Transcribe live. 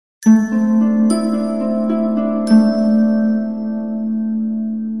Well,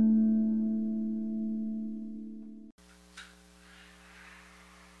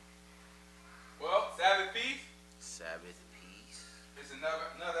 Sabbath peace. Sabbath peace. It's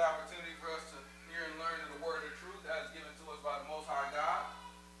another opportunity for us to hear and learn of the word of truth that is given to us by the Most High God.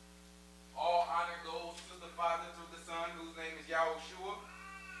 All honor goes to the Father through the Son, whose name is Yahushua.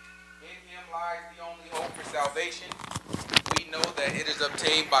 In him lies the only hope for salvation. We know that it is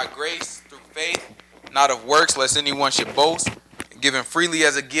obtained by grace through faith, not of works, lest anyone should boast, and given freely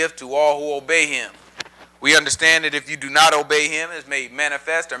as a gift to all who obey him. We understand that if you do not obey him, it's made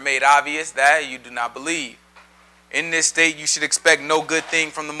manifest or made obvious that you do not believe. In this state, you should expect no good thing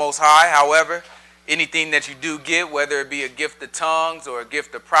from the Most High. However, anything that you do get, whether it be a gift of tongues or a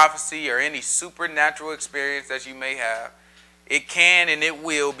gift of prophecy or any supernatural experience that you may have, it can and it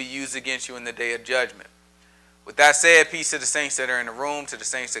will be used against you in the day of judgment. With that said, peace to the saints that are in the room, to the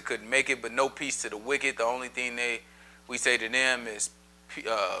saints that couldn't make it, but no peace to the wicked. The only thing we say to them is,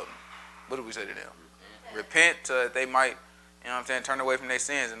 what do we say to them? Repent so that they might, you know what I'm saying, turn away from their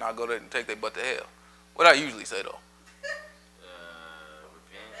sins and not go there and take their butt to hell. What I usually say though?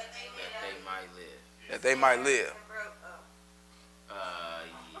 Repent that they might live. That they might live. Yeah.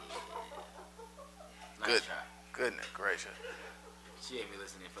 Nice Good. try. Goodness gracious. She had me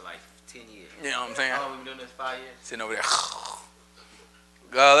listening for like 10 years. You know what I'm saying? How long have we been doing this? 5 years? Sitting over there.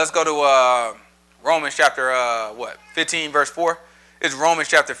 Let's go to Romans chapter 15 verse 4. It's Romans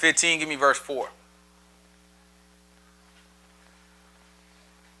chapter 15. Give me verse 4.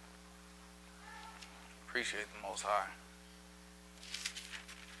 Appreciate the Most High.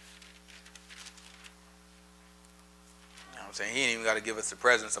 You know what I'm saying? He ain't even got to give us the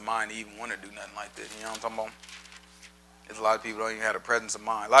presence of mind to even want to do nothing like this. You know what I'm talking about? There's a lot of people don't even have the presence of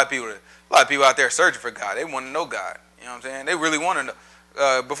mind. A lot of people out there searching for God. They want to know God. You know what I'm saying? They really want to know.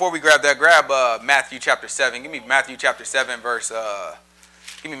 Before we grab Matthew chapter 7. Give me Matthew chapter 7 verse.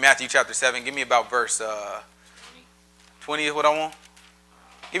 Give me Matthew chapter 7. Give me about verse 20 is what I want.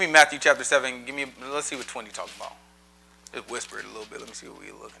 Give me Matthew chapter 7. Let's see what 20 talking about. Just whisper it a little bit. Let me see what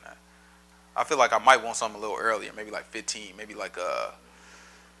we're looking at. I feel like I might want something a little earlier. Maybe like 15. Maybe like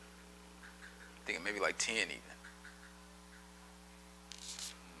thinking maybe like 10 even.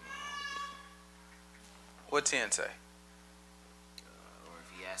 What 10 say? Or if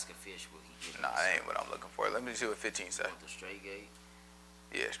he asks a fish, will he give Nah, that ain't what I'm looking for. Let me see what 15 say. the straight gate?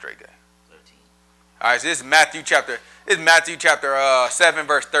 Yeah, straight gate. 13. All right, so this is Matthew chapter 7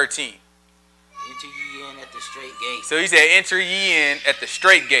 verse 13. Enter ye in at the straight gate. So he said, enter ye in at the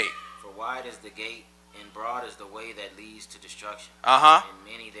straight gate. For wide is the gate, and broad is the way that leads to destruction. Uh-huh. And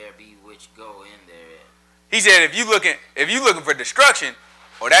many there be which go in therein. He said, if you looking for destruction,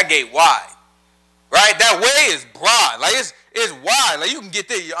 that gate wide. Right? That way is broad. Like it's wide. Like you can get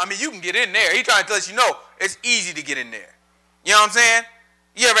there. I mean, you can get in there. He trying to let you know it's easy to get in there. You know what I'm saying?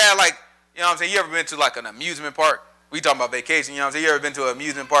 You ever had like, you know what I'm saying? You ever been to like an amusement park? We talking about vacation, you know what I'm saying? You ever been to an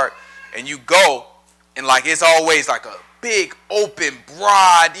amusement park and you go and like it's always like a big, open,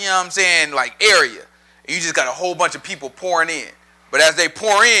 broad, you know what I'm saying, like area. And you just got a whole bunch of people pouring in. But as they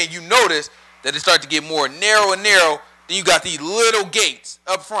pour in, you notice that it starts to get more narrow and narrow. Then you got these little gates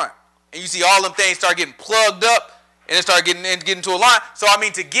up front. And you see all them things start getting plugged up and it start getting into a line. So, I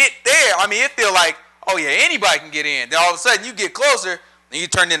mean, to get there, I mean, it feel like, oh, yeah, anybody can get in. Then all of a sudden you get closer and you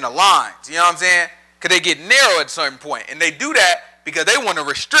turn into lines. You know what I'm saying? Because they get narrow at a certain point. And they do that because they want to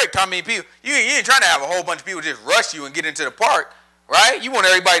restrict how many people. You ain't trying to have a whole bunch of people just rush you and get into the park, right? You want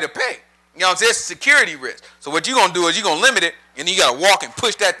everybody to pay. You know what I'm saying? It's a security risk. So what you're going to do is you're going to limit it, and then you got to walk and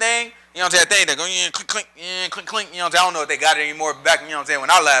push that thing. You know what I'm saying? That thing that go, clink, clink, clink, clink. You know what I'm saying? I don't know if they got it anymore back, you know what I'm saying, when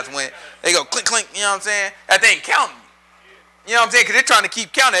I last went. They go clink, clink, you know what I'm saying? That thing counting you. You know what I'm saying? Because they're trying to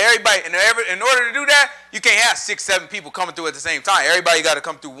keep counting everybody. And in order to do that, you can't have 6, 7 people coming through at the same time. Everybody got to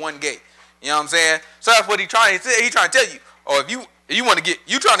come through one gate. You know what I'm saying? So that's what he's trying to say. He's trying to tell you, if you want to get,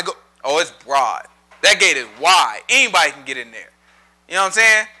 you trying to go, it's broad. That gate is wide. Anybody can get in there. You know what I'm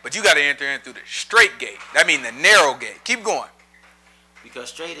saying? But you got to enter in through the straight gate. That means the narrow gate. Keep going. Because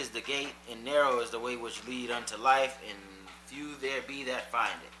straight is the gate, and narrow is the way which lead unto life, and few there be that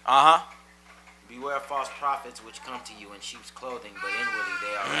find it. Uh-huh. Beware of false prophets which come to you in sheep's clothing, but inwardly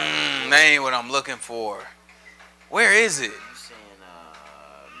they are that ain't what I'm looking for. Where is it? You saying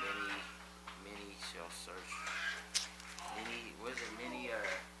many shall search. Many, what is it? Many are.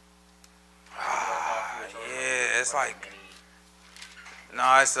 Yeah, it's like.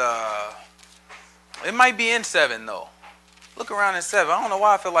 No, it's it might be in 7 though. Look around in 7. I don't know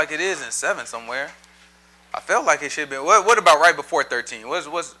why I feel like it is in 7 somewhere. I felt like it should be. What about right before 13?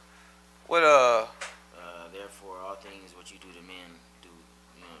 Therefore all things what you do to men,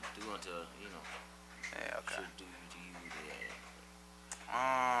 do to, Yeah, okay. should do to you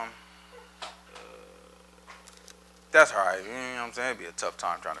That's all right. You know what I'm saying? It'd be a tough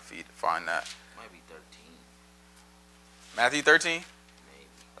time trying to find that. Might be 13. Matthew 13? Maybe.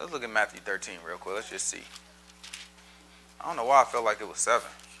 Let's look at Matthew 13 real quick. Let's just see. I don't know why I felt like it was 7.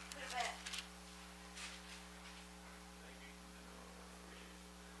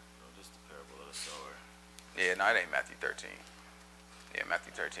 No, just the parable of the sower. Yeah, no, it ain't Matthew 13. Yeah,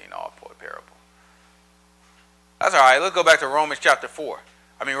 Matthew 13, all parable. That's all right. Let's go back to Romans chapter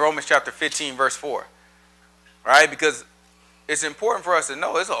 15, verse 4. Right? Because it's important for us to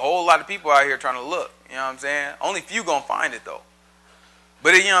know there's a whole lot of people out here trying to look. You know what I'm saying? Only few gonna find it though.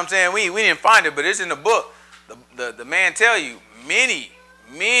 But you know what I'm saying? We didn't find it, but it's in the book. The man tell you many.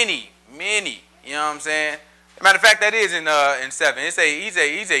 You know what I'm saying? Matter of fact, that is in 7.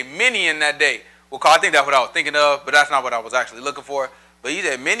 He's a many in that day. Well, I think that's what I was thinking of, but that's not what I was actually looking for. But he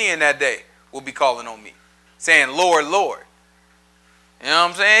said many in that day will be calling on me, saying, Lord, Lord. You know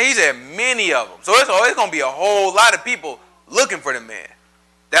what I'm saying? He said many of them. So it's going to be a whole lot of people looking for the man.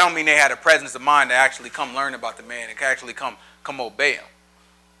 That don't mean they had a presence of mind to actually come learn about the man and can actually come obey him.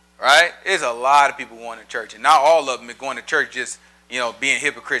 Right? There's a lot of people going to church, and not all of them are going to church just, being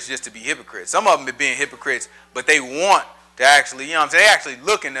hypocrites just to be hypocrites. Some of them are being hypocrites, but they want to actually, you know what I'm saying? They actually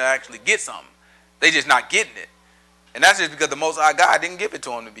looking to actually get something. They just not getting it. And that's just because the Most High God didn't give it to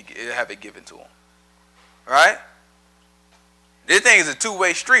them to have it given to them. Right? This thing is a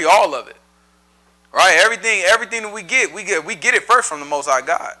two-way street, all of it. Right? Everything that we get it first from the Most High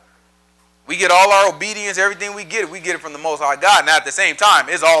God. We get all our obedience, everything we get it from the Most High God. Now at the same time,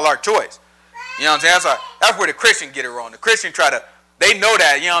 it's all our choice. You know what I'm saying? That's where the Christian get it wrong. The Christian they know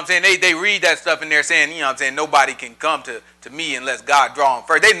that, you know what I'm saying? They read that stuff in there saying, you know what I'm saying, nobody can come to me unless God draw them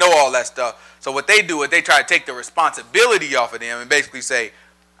first. They know all that stuff. So what they do is they try to take the responsibility off of them and basically say,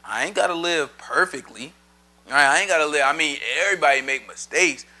 I ain't got to live perfectly. Right? I ain't got to live. I mean, everybody make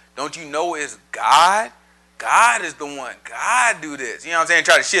mistakes. Don't you know it's God? God is the one. God do this. You know what I'm saying?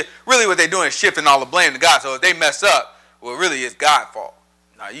 Try to shift. Really what they're doing is shifting all the blame to God. So if they mess up, well, really it's God's fault.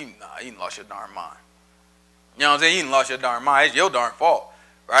 You lost your darn mind. You know what I'm saying? You lost your darn mind. It's your darn fault.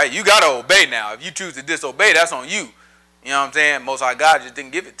 Right? You got to obey now. If you choose to disobey, that's on you. You know what I'm saying? Most High God just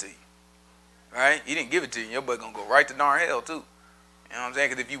didn't give it to you. Right? He didn't give it to you. Your butt going to go right to darn hell too. You know what I'm saying?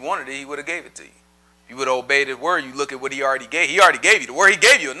 Because if you wanted it, he would have gave it to you. If you would have obeyed his word, you look at what he already gave. He already gave you the word. He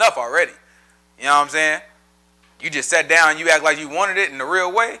gave you enough already. You know what I'm saying? You just sat down and you act like you wanted it in the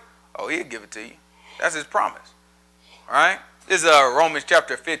real way. Oh, he'll give it to you. That's his promise. All right? This is Romans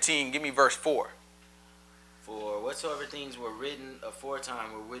chapter 15. Give me verse 4. For whatsoever things were written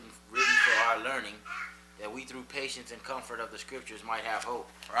aforetime were written for our learning, that we through patience and comfort of the scriptures might have hope.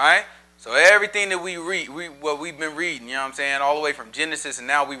 Right? So everything that we read, what we've been reading, you know what I'm saying, all the way from Genesis and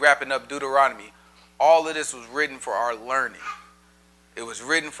now we wrapping up Deuteronomy, all of this was written for our learning. It was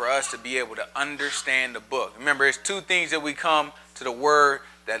written for us to be able to understand the book. Remember, it's two things that we come to the word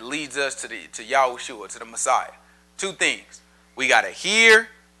that leads us to Yahushua, to the Messiah. Two things. We got to hear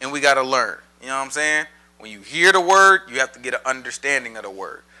and we got to learn. You know what I'm saying? When you hear the word, you have to get an understanding of the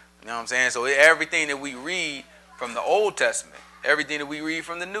word. You know what I'm saying? So everything that we read from the Old Testament, everything that we read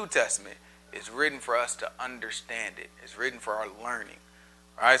from the New Testament is written for us to understand it. It's written for our learning.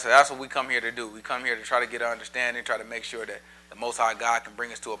 All right? So that's what we come here to do. We come here to try to get an understanding, try to make sure that the Most High God can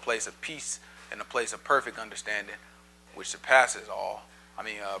bring us to a place of peace and a place of perfect understanding, which surpasses all.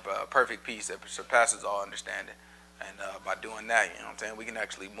 Perfect peace that surpasses all understanding. And by doing that, you know what I'm saying, we can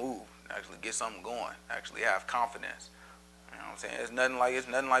actually move, actually get something going, actually have confidence. You know what I'm saying? It's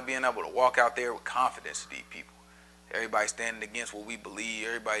nothing like being able to walk out there with confidence to these people. Everybody standing against what we believe.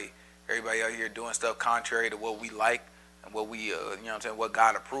 Everybody out here doing stuff contrary to what we like and what we, you know what I'm saying, what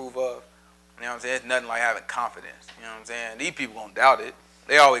God approve of. You know what I'm saying? It's nothing like having confidence. You know what I'm saying? These people gonna doubt it.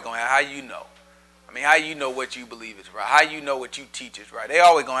 They always gonna ask, how you know? I mean, how you know what you believe is right? How you know what you teach is right? They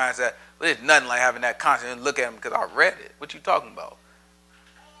always gonna ask that. But it's nothing like having that confidence. Look at them because I read it. What you talking about?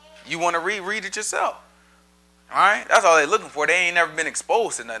 You want to read it yourself. All right? That's all they're looking for. They ain't never been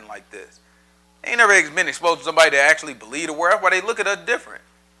exposed to nothing like this. They ain't never been exposed to somebody that actually believe the word. That's why they look at us different.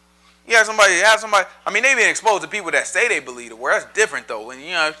 You have somebody. I mean, they've been exposed to people that say they believe the word. That's different though. When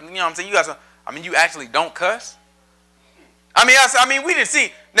you know what I'm saying. You got some. I mean, you actually don't cuss. I mean, we didn't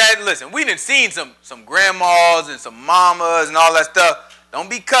see. Now, listen, we didn't seen some grandmas and some mamas and all that stuff. Don't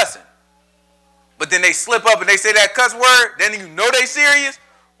be cussing. But then they slip up and they say that cuss word. Then you know they serious.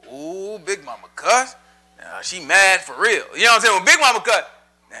 Ooh, Big Mama cuss. Now she mad for real. You know what I'm saying? When Big Mama cuss,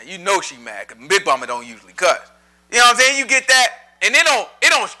 now you know she mad because Big Mama don't usually cuss. You know what I'm saying? You get that, and it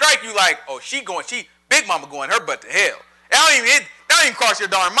don't strike you like, oh, Big Mama going her butt to hell. That That ain't cross your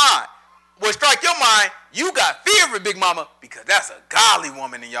darn mind. What strike your mind, you got fear for Big Mama because that's a godly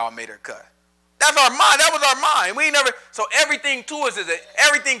woman and y'all made her cut. That's our mind. That was our mind. We ain't never. So everything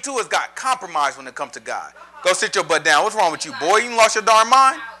to us got compromised when it comes to God. Go sit your butt down. What's wrong with you, boy? You lost your darn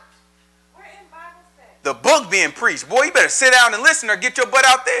mind? The book being preached. Boy, you better sit down and listen or get your butt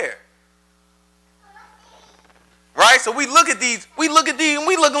out there. Right? So we look at these, and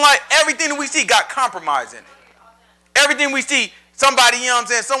we looking like everything that we see got compromise in it. Everything we see, somebody, you know what I'm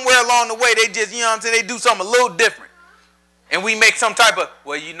saying, somewhere along the way, they just, you know what I'm saying, they do something a little different. And we make some type of,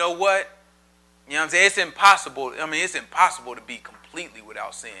 well, you know what? You know what I'm saying? It's impossible. I mean, it's impossible to be completely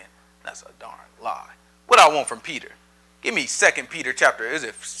without sin. That's a darn lie. What I want from Peter? Give me 2 Peter chapter,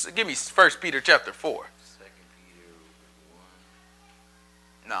 give me 1 Peter chapter 4. 2 Peter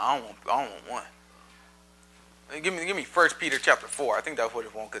 1. No, I don't want 1. Give me 1 Peter chapter 4. I think that's what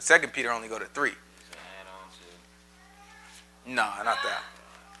it wants, because 2 Peter only go to 3. No, not that.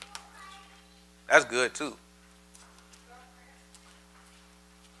 That's good too.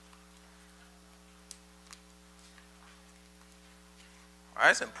 All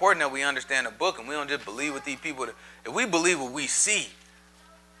right, it's important that we understand the book and we don't just believe what these people. If we believe what we see,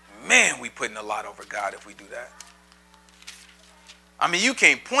 man, we putting a lot over God if we do that. I mean, you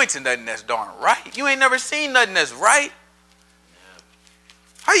can't point to nothing that's darn right. You ain't never seen nothing that's right.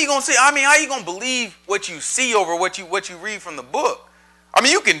 How you gonna see? I mean, how you gonna believe what you see over what you read from the book? I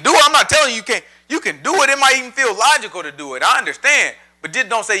mean, you can do it. I'm not telling you you can't. You can do it. It might even feel logical to do it. I understand, but just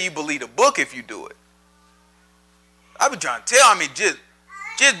don't say you believe the book if you do it. I be trying to tell. I mean, just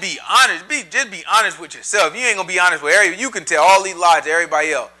be honest. Just be honest with yourself. You ain't gonna be honest with everybody. You can tell all these lies to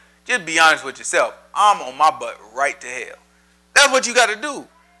everybody else. Just be honest with yourself. I'm on my butt right to hell. That's what you got to do.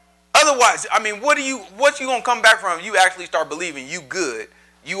 Otherwise, I mean, what you gonna come back from? You actually start believing you good,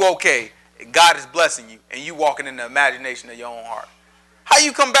 you okay, God is blessing you, and you walking in the imagination of your own heart. How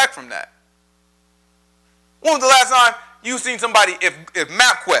you come back from that? When was the last time you seen somebody, if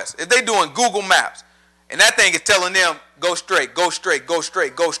MapQuest, if they doing Google Maps, and that thing is telling them, go straight, go straight, go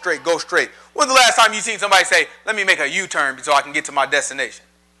straight, go straight, go straight. When was the last time you seen somebody say, let me make a U-turn so I can get to my destination?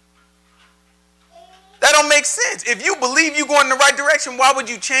 That don't make sense. If you believe you're going in the right direction, why would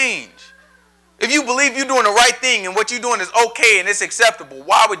you change? If you believe you're doing the right thing and what you're doing is okay and it's acceptable,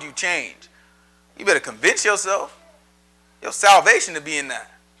 why would you change? You better convince yourself. Your salvation to be in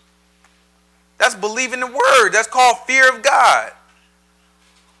that. That's believing the word. That's called fear of God.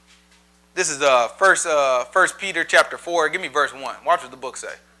 This is First Peter chapter 4. Give me verse 1. Watch what the book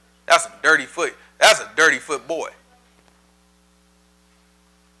say. That's a dirty foot. That's a dirty foot boy.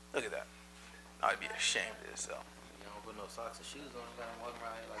 Look at that. I'd be ashamed of yourself. You don't put no socks or shoes on. You gotta walk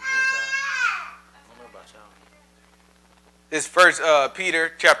around here like this. I don't know about y'all. This First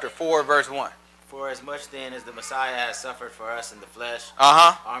Peter chapter 4 verse 1. For as much then as the Messiah has suffered for us in the flesh,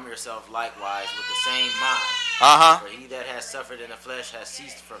 arm yourself likewise with the same mind. For he that has suffered in the flesh has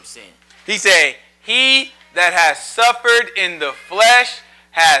ceased from sin. He said, he that has suffered in the flesh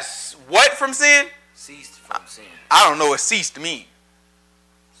has what from sin? Ceased from sin. I don't know what ceased means.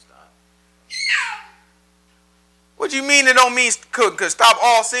 Stop. What do you mean it don't mean could stop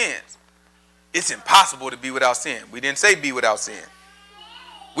all sins? It's impossible to be without sin. We didn't say be without sin.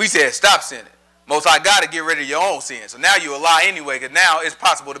 We said stop sinning. Most High God to get rid of your own sin. So now you're a lie anyway, because now it's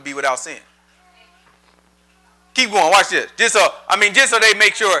possible to be without sin. Keep going. Watch this. Just so they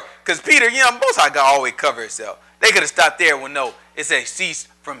make sure, because Peter, you know, Most High God always cover himself. They could have stopped there when no, it says cease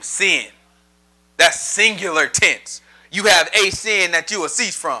from sin. That's singular tense. You have a sin that you will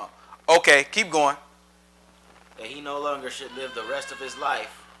cease from. Okay, keep going. That he no longer should live the rest of his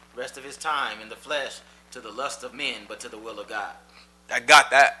life, rest of his time in the flesh to the lust of men, but to the will of God. I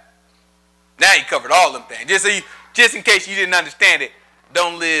got that. Now he covered all them things. Just in case you didn't understand it,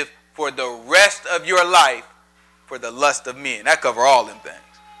 don't live for the rest of your life for the lust of men. That cover all them things.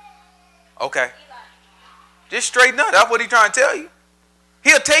 Okay. Just straighten up. That's what he's trying to tell you.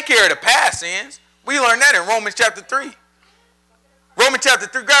 He'll take care of the past sins. We learned that in Romans chapter 3. Romans chapter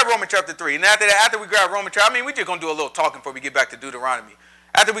 3. Grab Romans chapter 3. And after we grab Romans chapter, we're just going to do a little talking before we get back to Deuteronomy.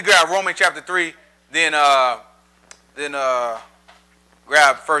 After we grab Romans chapter 3, then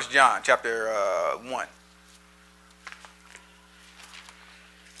grab 1 John chapter 1.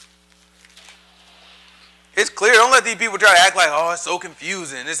 It's clear. Don't let these people try to act like, oh, it's so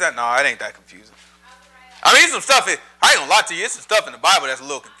confusing. No, it ain't that confusing. I mean, it's some stuff, I ain't gonna lie to you, it's some stuff in the Bible that's a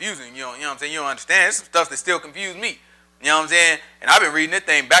little confusing. You know what I'm saying? You don't understand. It's some stuff that still confuse me. You know what I'm saying? And I've been reading this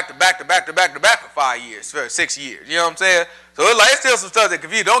thing back to back for 5 years, for 6 years. You know what I'm saying? So it's still some stuff that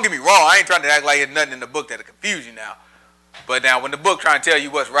confuse you. Don't get me wrong. I ain't trying to act like there's nothing in the book that'll confuse you now. But now when the book trying to tell you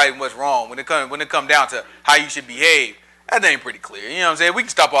what's right and what's wrong, when it come down to how you should behave, That thing pretty clear. You know what I'm saying? We can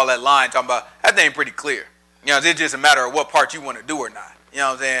stop all that lying talking about that thing pretty clear. You know, it's just a matter of what part you want to do or not. You know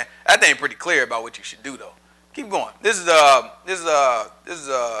what I'm saying? That thing pretty clear about what you should do though. Keep going. This is what I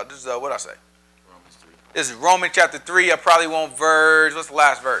say. Romans 3. This is Romans chapter 3. I probably won't verse. What's the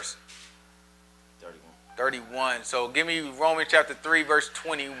last verse? 31. So give me Romans chapter 3, verse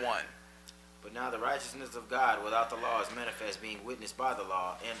 21. But now the righteousness of God without the law is manifest, being witnessed by the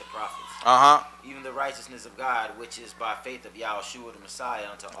law and the prophets. Even the righteousness of God, which is by faith of Yahushua the Messiah,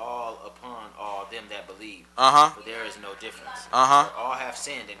 unto all upon all them that believe. For there is no difference. For all have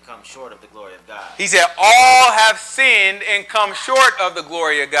sinned and come short of the glory of God. He said, all have sinned and come short of the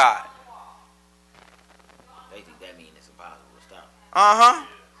glory of God. They think that means it's impossible to stop.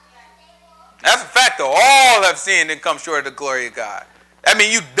 That's a fact though. All have sinned and come short of the glory of God. That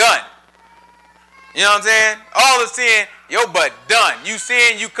means you done. You know what I'm saying? All have sinned, your butt done. You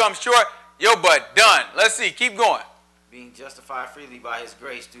sin, you come short, your butt done. Let's see, keep going. Being justified freely by his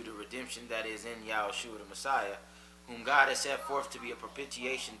grace through the redemption that is in Yahushua the Messiah, whom God has set forth to be a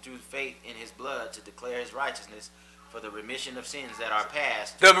propitiation through faith in his blood, to declare his righteousness for the remission of sins that are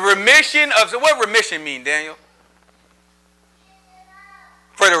past. The remission of, so what remission mean, Daniel?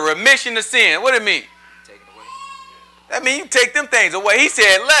 For the remission of sin. What do it mean? Take it away. That means you take them things away. He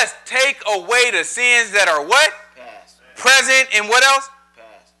said, let's take away the sins that are what? Past. Present and what else?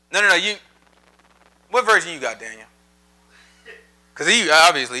 Past. No. What version you got, Daniel? Because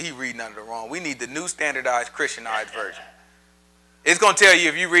obviously he reading under the wrong. We need the New Standardized Christianized version. It's going to tell you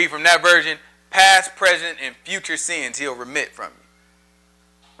if you read from that version, past, present, and future sins he'll remit from you.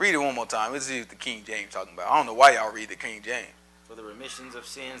 Read it one more time. Let's see what the King James talking about. I don't know why y'all read the King James. For the remissions of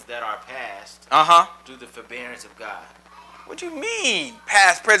sins that are past through the forbearance of God. What do you mean,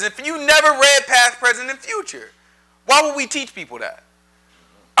 past, present? You never read past, present, and future. Why would we teach people that?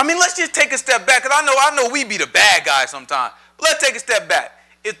 I mean, let's just take a step back, because I know we be the bad guys sometimes. But let's take a step back.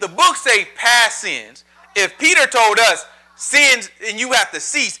 If the book say past sins, if Peter told us sins and you have to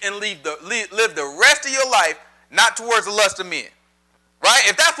cease and live the rest of your life not towards the lust of men, right?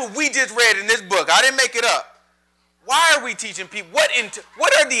 If that's what we just read in this book, I didn't make it up. Why are we teaching people? What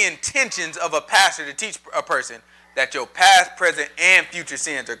are the intentions of a pastor to teach a person that your past, present, and future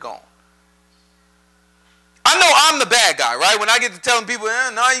sins are gone? I know I'm the bad guy, right? When I get to telling people,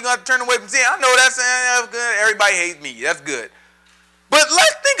 no, you're going to turn away from sin. I know that's good. Everybody hates me. That's good. But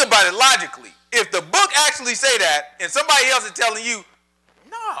let's think about it logically. If the book actually say that, and somebody else is telling you,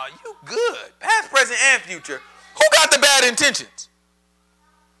 no, you good. Past, present, and future. Who got the bad intentions?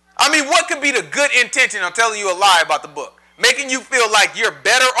 I mean, what could be the good intention of telling you a lie about the book? Making you feel like you're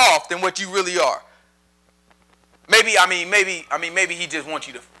better off than what you really are. Maybe he just wants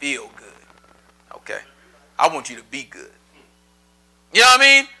you to feel good. Okay? I want you to be good. You know what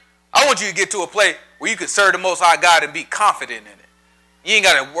I mean? I want you to get to a place where you can serve the Most High God and be confident in it. You ain't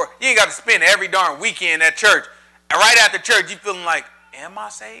got to work. You ain't got to spend every darn weekend at church. And right after church, you feeling like, am I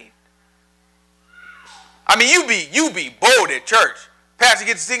saved? I mean, you be bold at church. Pastor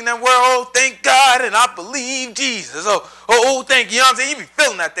gets to sing that word, oh, thank God, and I believe Jesus. Oh, thank you. You know what I'm saying? You be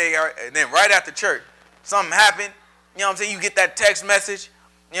feeling that thing. And then right after church, something happened. You know what I'm saying? You get that text message.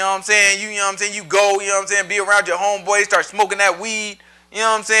 You know what I'm saying? You know what I'm saying? You go, you know what I'm saying? Be around your homeboys, start smoking that weed. You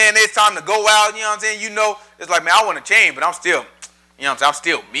know what I'm saying? It's time to go out. You know what I'm saying? You know, it's like, man, I want to change, but I'm still, you know what I'm saying? I'm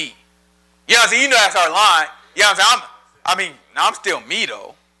still me. You know what I'm saying? You know that's our line. You know what I'm saying? I'm still me,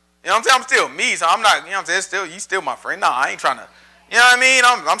 though. You know what I'm saying? I'm still me, so I'm not, you know what I'm saying? You still my friend. Nah, I ain't trying to. You know what I mean?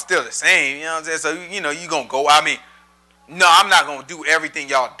 I'm still the same. You know what I'm saying? So, you know, you going to go. I mean, no, I'm not going to do everything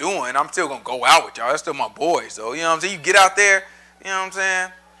y'all doing. I'm still going to go out with y'all. That's still my boys. So, you know what I'm saying? You get out there, you know what I'm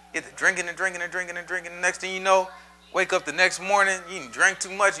saying? Get to drinking and drinking and drinking and drinking. The next thing you know, wake up the next morning, you didn't drink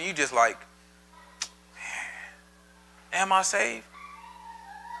too much, and you just like, man, am I saved?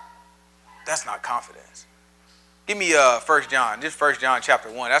 That's not confidence. Give me 1 John, just 1 John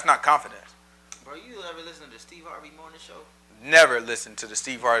chapter 1. That's not confidence. Bro, you ever listen to the Steve Harvey Morning Show? Never listened to the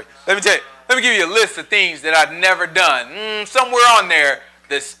Steve Harvey. Let me tell you. Let me give you a list of things that I've never done. Somewhere on there,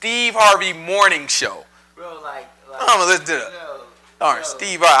 the Steve Harvey Morning Show. Bro, like I'm gonna listen to the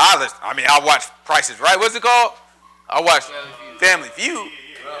Steve Harvey. I watch Price is Right. What's it called? I watch Family Feud.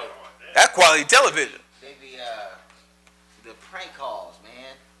 Bro, that's quality television. They be the prank calls,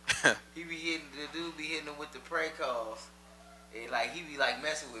 man. The dude be hitting them with the prank calls. And like he be like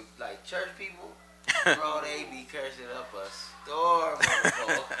messing with like church people. Bro, they be cursing up a storm.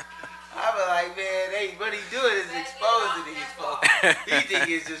 I be like, man, what he doing is exposing these folks. He think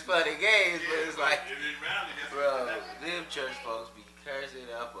it's just funny games, but it's like, bro, them church folks be cursing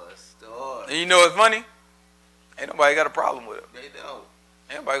up a storm. And you know what's funny? Ain't nobody got a problem with it. They don't.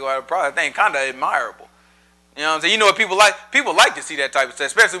 Ain't nobody got a problem. That thing kind of admirable. You know what I'm saying? You know what people like? People like to see that type of stuff,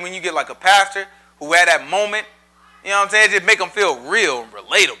 especially when you get like a pastor who had that moment. You know what I'm saying? Just make them feel real and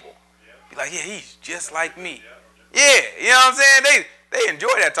relatable. Be like, yeah, he's just like me. Yeah, you know what I'm saying? They enjoy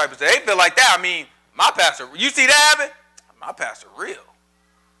that type of stuff. They feel like that. I mean, my pastor, you see that happen? My pastor real. You know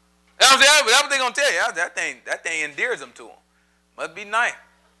what I'm saying? That's what they're going to tell you. That thing endears them to him. Must be nice.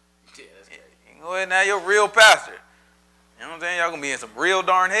 Yeah, that's crazy. You go ahead now, you're a real pastor. You know what I'm saying? Y'all going to be in some real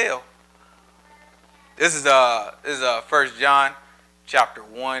darn hell. This is 1 John chapter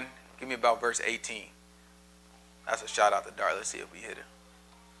 1. Give me about verse 18. That's a shout out to Dart. Let's see if we hit it.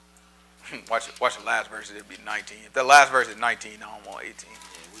 watch the last verse. It'll be 19. If the last verse is 19, I don't want 18. Yeah,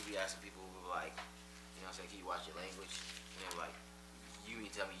 we be asking people who like, you know what I'm saying, can you watch your language? And they're like, you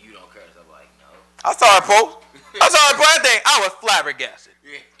mean tell me you don't curse? I'm like, no. I saw her post. That thing. I was flabbergasted.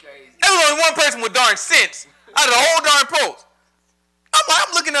 Yeah, crazy. There was only one person with darn sense out of the whole darn post.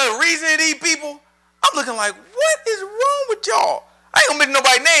 I'm looking at the reason of these people. I'm looking like, what is wrong with y'all? I ain't gonna mention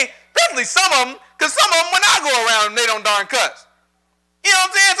nobody's name, especially some of them, because some of them, when I go around, they don't darn cuss. You know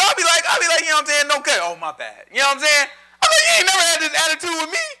what I'm saying? So I'll be like, you know what I'm saying? No cuss. Oh, my bad. You know what I'm saying? I'm like, you ain't never had this attitude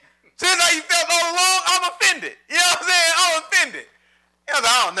with me. Since how you felt all along, I'm offended. You know what I'm saying? I'm offended. You know,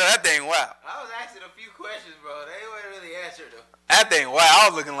 I don't know. That thing wow. I was asking a few questions, bro. They weren't really answered them. That thing wow. I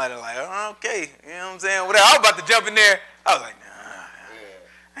was looking at it like, oh, okay. You know what I'm saying? Whatever. I was about to jump in there. I was like, nah.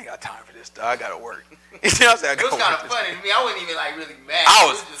 I ain't got time for this stuff. I gotta work. You know what I'm saying? It was kind of funny to me. I wasn't even like really mad. I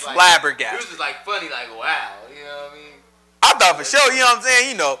was just flabbergasted. Like, it was just like funny, like wow. You know what I mean? I thought for sure, you know what I'm saying?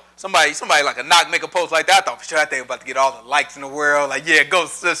 You know, somebody like a knock make a post like that. I thought for sure that thing about to get all the likes in the world. Like, yeah, go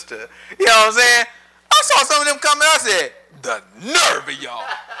sister. You know what I'm saying? I saw some of them coming. I said, the nerve of y'all.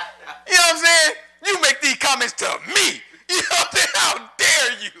 You know what I'm saying? You make these comments to me. You know what I'm saying? How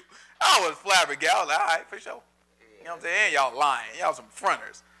dare you? I was flabbergasted. I was like, all right, for sure. You know what I'm saying? Y'all lying. Y'all some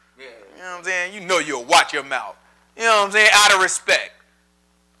fronters. Yeah. You know what I'm saying? You know you'll watch your mouth. You know what I'm saying? Out of respect.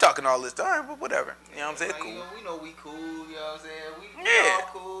 Talking all this time, but whatever. You know what I'm saying? Like, cool. You know, we know we cool. You know what I'm saying? We Yeah. all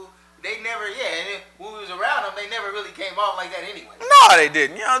cool. They never, and then when we was around them, they never really came off like that anyway. No, they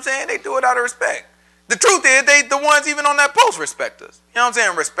didn't. You know what I'm saying? They do it out of respect. The truth is, the ones even on that post respect us. You know what I'm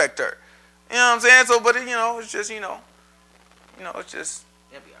saying? Respect her. You know what I'm saying? So, but, it's just, it's just,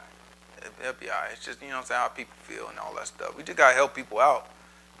 It'll be all right. it'll be all right. It's just, you know what I'm saying, how people feel and all that stuff. We just got to help people out.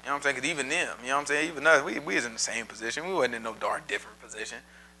 You know what I'm saying? Because even them, you know what I'm saying? Even us, we was in the same position. We wasn't in no darn different position.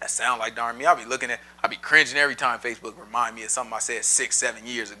 That sound like darn me. I be cringing every time Facebook remind me of something I said 6-7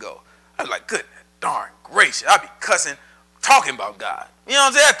 years ago. I was like, goodness, darn gracious. I be cussing, talking about God. You know what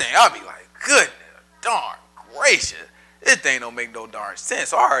I'm saying? That thing, I be like, goodness, darn gracious. This thing don't make no darn sense.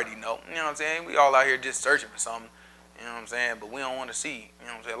 So I already know. You know what I'm saying? We all out here just searching for something. You know what I'm saying? But we don't want to see. You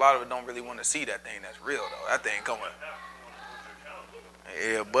know what I'm saying? A lot of it don't really want to see that thing that's real, though. That thing coming.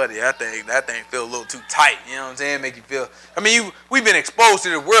 Yeah, buddy, that thing feel a little too tight. You know what I'm saying? Make you feel. I mean, we've been exposed to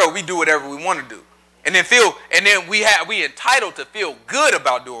the world. We do whatever we want to do, and then we entitled to feel good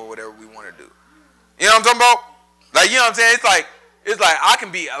about doing whatever we want to do. You know what I'm talking about? Like, you know what I'm saying? It's like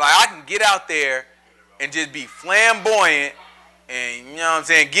I can get out there and just be flamboyant, and you know what I'm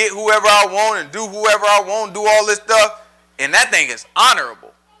saying, get whoever I want and do whoever I want, do all this stuff, and that thing is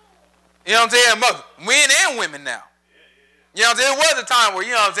honorable. You know what I'm saying? Men and women now. You know what I'm saying? It was a time where,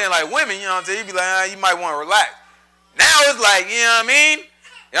 you know what I'm saying, like women, you know what I'm saying, you'd be like, you might want to relax. Now it's like, you know what I mean?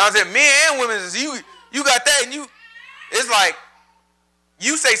 You know what I'm saying? Men and women, you got that, and it's like,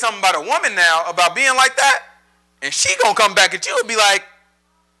 you say something about a woman now, about being like that, and she gonna come back at you and be like,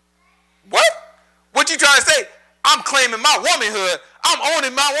 what? What you trying to say? I'm claiming my womanhood. I'm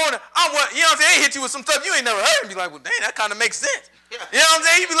owning my woman. You know what I'm saying? They hit you with some stuff you ain't never heard and be like, well, dang, that kind of makes sense. You know what I'm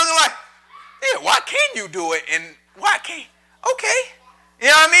saying? You be looking like, yeah, why can't you do it? And why can't? Okay.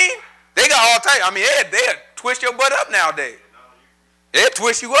 You know what I mean? They got all types. I mean, they'll twist your butt up nowadays. They'll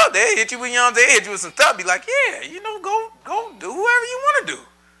twist you up. They'll hit you with, you know what I'm saying? They hit you with some stuff. Be like, yeah, go do whoever you want to do.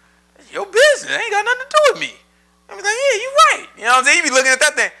 It's your business. It ain't got nothing to do with me. I be like, yeah, you right. You know what I'm saying? You be looking at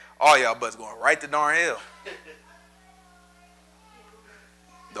that thing. All y'all butts going right to darn hell.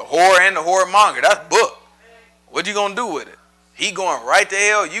 The whore and the whoremonger, that's book. What you gonna do with it? He going right to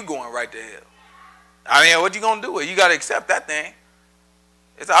hell, you going right to hell. I mean, what you gonna do with it? You gotta accept that thing.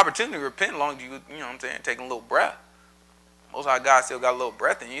 It's an opportunity to repent as long as you know what I'm saying, taking a little breath. Most High God still got a little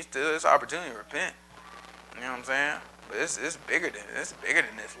breath in you, still it's an opportunity to repent. You know what I'm saying? But it's bigger than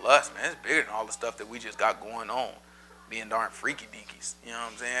this lust, man. It's bigger than all the stuff that we just got going on. Being darn freaky deakies. You know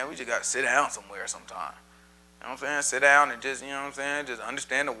what I'm saying? We just gotta sit down somewhere sometime. You know what I'm saying? Sit down and just, you know what I'm saying, just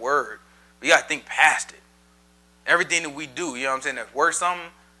understand the word. We gotta think past it. Everything that we do, you know what I'm saying, that's worth something,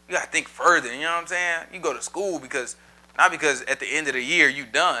 you gotta think further, you know what I'm saying? You go to school not because at the end of the year you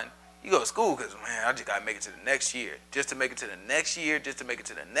done. You go to school because, man, I just got to make it to the next year. Just to make it to the next year, just to make it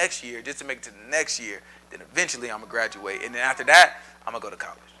to the next year, just to make it to the next year. Then eventually I'm going to graduate. And then after that, I'm going to go to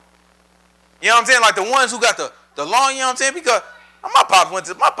college. You know what I'm saying? Like the ones who got the long, you know what I'm saying? Because my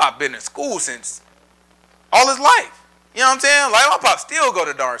pop been in school since all his life. You know what I'm saying? Like my pop still go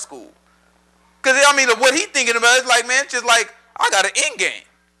to darn school. Because, I mean, what he thinking about is like, man, it's just like, I got an end game.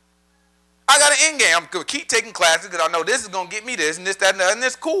 I got an end game. I'm going to keep taking classes because I know this is going to get me this and this, that, and that, and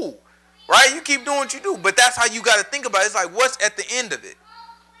it's cool. Right? You keep doing what you do. But that's how you got to think about it. It's like, what's at the end of it?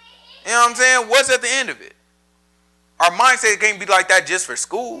 You know what I'm saying? What's at the end of it? Our mindset can't be like that just for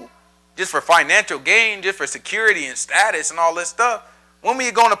school, just for financial gain, just for security and status and all this stuff. When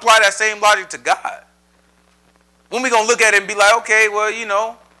we going to apply that same logic to God? When we going to look at it and be like, okay, well, you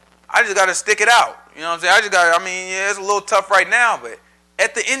know, I just got to stick it out. You know what I'm saying? Yeah, it's a little tough right now, but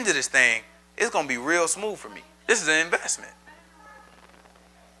at the end of this thing, it's going to be real smooth for me. This is an investment.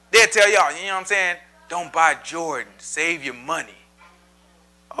 They'll tell y'all, you know what I'm saying? Don't buy Jordan. Save your money.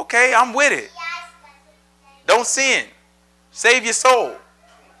 Okay, I'm with it. Don't sin. Save your soul.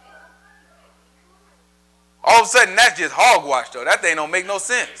 All of a sudden, that's just hogwash, though. That thing don't make no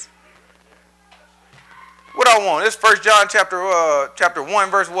sense. What I want? This 1 John chapter 1,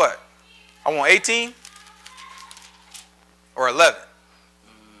 verse what? I want 18 or 11.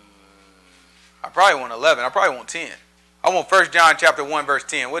 I probably want 11. I probably want 10. I want 1 John chapter 1, verse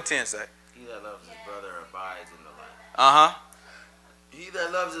 10. What 10 say? He that loves his brother abides in the light. Uh-huh. He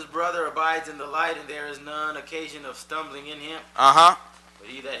that loves his brother abides in the light, and there is none occasion of stumbling in him. Uh-huh. But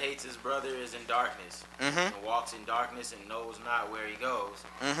he that hates his brother is in darkness, Mm-hmm. and walks in darkness and knows not where he goes,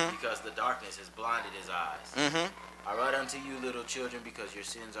 Mm-hmm. because the darkness has blinded his eyes. Mm-hmm. I write unto you, little children, because your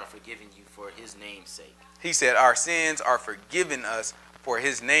sins are forgiven you for his name's sake. He said, our sins are forgiven us for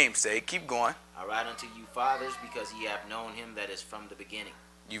his name's sake. Keep going. I write unto you, fathers, because ye have known him that is from the beginning.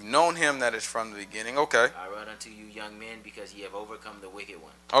 You've known him that is from the beginning. Okay. I write unto you, young men, because ye have overcome the wicked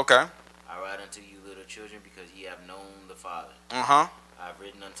one. Okay. I write unto you, little children, because ye have known the Father. Uh-huh. I have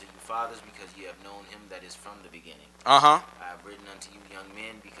written unto you, fathers, because ye have known him that is from the beginning. Uh-huh. I have written unto you, young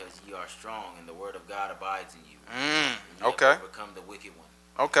men, because ye are strong, and the word of God abides in you. Okay. Have overcome the wicked one.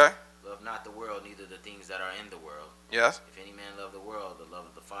 Okay. Love not the world, neither the things that are in the world. Yes. If any man love the world, the love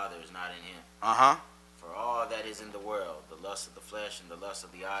of the Father is not in him. Uh-huh. For all that is in the world, the lust of the flesh and the lust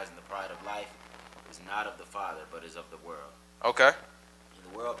of the eyes and the pride of life, is not of the Father, but is of the world. Okay.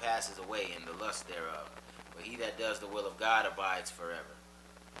 And the world passes away, and the lust thereof. But he that does the will of God abides forever.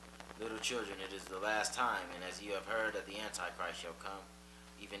 Little children, it is the last time, and as you have heard that the Antichrist shall come,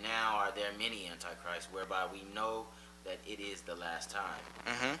 even now are there many Antichrists, whereby we know that it is the last time.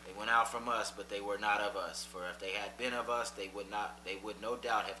 Mm-hmm. They went out from us, but they were not of us. For if they had been of us, they would no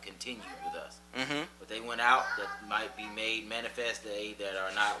doubt have continued with us. Mm-hmm. But they went out that might be made manifest, they that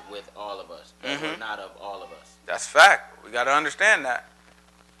are not with all of us, that were not of all of us. That's fact. We got to understand that.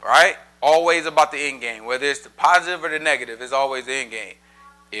 Right? Always about the end game. Whether it's the positive or the negative, it's always the end game.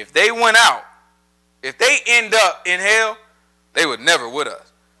 If they went out, if they end up in hell, they would never with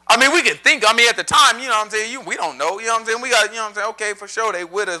us. I mean, we can think, at the time, you know what I'm saying, we don't know, you know what I'm saying, we got, you know what I'm saying, okay, for sure, they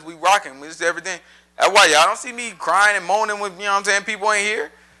with us, we rocking, this everything. That's why y'all don't see me crying and moaning with, you know what I'm saying, people ain't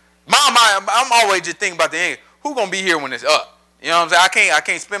here. I'm always just thinking about the end. Who gonna be here when it's up? You know what I'm saying, I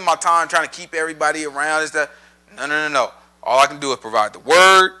can't spend my time trying to keep everybody around, it's that, no. All I can do is provide the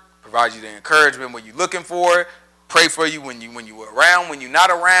word, provide you the encouragement when you're looking for it, pray for you when you around, when you're not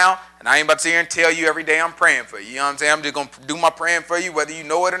around. And I ain't about to sit here and tell you every day I'm praying for you. You know what I'm saying? I'm just going to do my praying for you whether you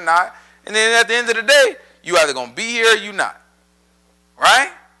know it or not. And then at the end of the day, you either going to be here or you not.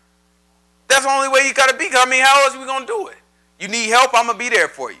 Right? That's the only way you got to be. How else are we going to do it? You need help, I'm going to be there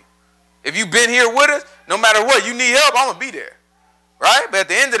for you. If you've been here with us, no matter what, you need help, I'm going to be there. Right? But at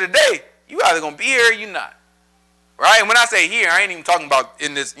the end of the day, you either going to be here or you not. Right? And when I say here, I ain't even talking about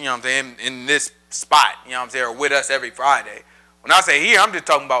in this, you know what I'm saying, in this spot, you know what I'm saying, or with us every Friday. When I say here, I'm just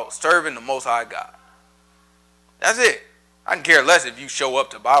talking about serving the Most High God. That's it. I can care less if you show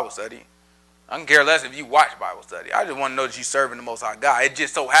up to Bible study. I can care less if you watch Bible study. I just want to know that you're serving the Most High God. It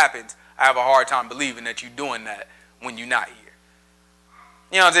just so happens I have a hard time believing that you're doing that when you're not here.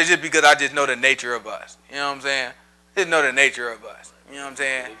 You know what I'm saying? Just because I just know the nature of us. You know what I'm saying? Just know the nature of us. You know what I'm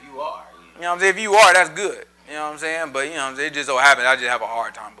saying? If you are. You know what I'm saying? If you are, that's good. You know what I'm saying? But, you know what I'm saying? It just so happens I just have a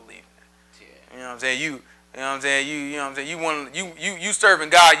hard time believing that. Yeah. You know what I'm saying? You know what I'm saying? You know what I'm saying? You serving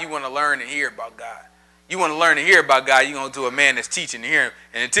God, you want to learn and hear about God. You want to learn and hear about God, you going to a man that's teaching and hearing.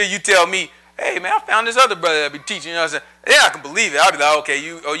 And until you tell me, hey, man, I found this other brother that be teaching, you know what I'm saying? Then I can believe it. I'll be like, okay,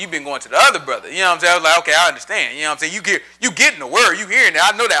 you been going to the other brother. You know what I'm saying? I was like, okay, I understand. You know what I'm saying? You getting the word. You hearing it.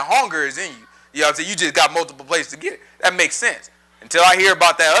 I know that hunger is in you. You know what I'm saying? You just got multiple places to get it. That makes sense. Until I hear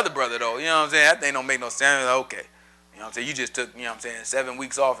about that other brother, though. You know what I'm saying? That thing don't make no sense. Okay. You know what I'm saying? You just took, you know what I'm saying, 7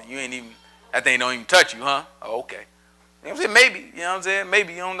 weeks off and you ain't even, that thing don't even touch you, huh? Oh, okay. You know what I'm saying? Maybe. You know what I'm saying?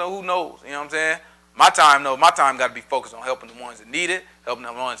 Maybe. You don't know. Who knows? You know what I'm saying? My time, though, my time got to be focused on helping the ones that need it, helping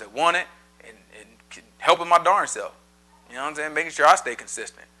the ones that want it, and helping my darn self. You know what I'm saying? Making sure I stay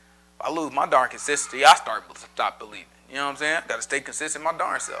consistent. If I lose my darn consistency, I stop believing. You know what I'm saying? I got to stay consistent my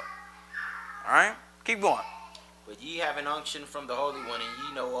darn self. All right? Keep going. But ye have an unction from the Holy One, and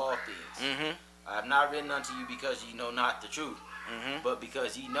ye know all things. Mm-hmm. I have not written unto you because ye know not the truth, but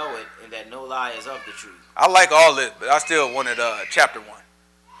because ye know it, and that no lie is of the truth. I like all this, but I still wanted chapter 1.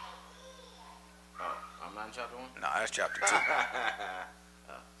 Oh, I'm not in chapter 1? No, that's chapter 2.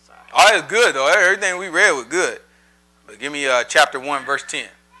 Oh, sorry. Oh, it's good, though. Everything we read was good. But give me chapter 1, verse 10.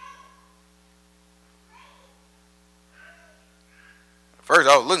 First,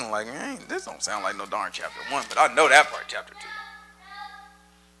 I was looking like, man, this don't sound like no darn chapter 1, but I know that part, chapter 2.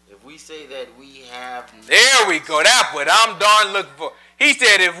 If we say that we have... There we go. That's what I'm darn looking for. He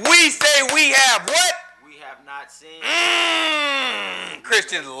said, if we say we have what? We have not sinned.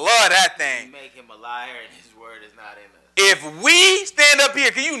 Christians love that thing. We make him a liar and his word is not in us. If we stand up here,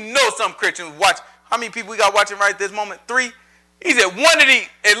 because you know some Christians watch, how many people we got watching right this moment? 3? He said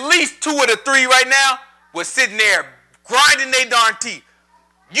at least 2 of the 3 right now was sitting there grinding their darn teeth.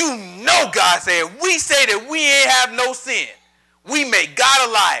 You know God said, we say that we ain't have no sin. We make God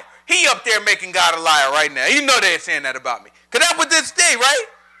a liar. He up there making God a liar right now. You know they're saying that about me. Because that's what this day, right?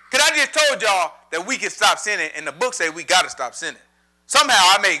 Because I just told y'all that we can stop sinning, and the book say we got to stop sinning. Somehow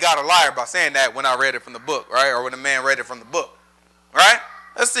I made God a liar by saying that when I read it from the book, right? Or when the man read it from the book, right?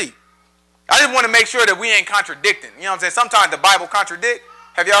 Let's see. I just want to make sure that we ain't contradicting. You know what I'm saying? Sometimes the Bible contradict.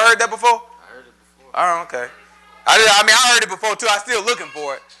 Have y'all heard that before? I heard it before. Oh, okay. I heard it before too. I'm still looking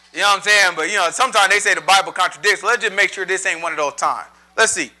for it. You know what I'm saying? But, you know, sometimes they say the Bible contradicts. Let's just make sure this ain't one of those times.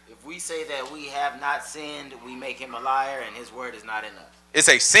 Let's see. If we say that we have not sinned, we make him a liar, and his word is not in us. It's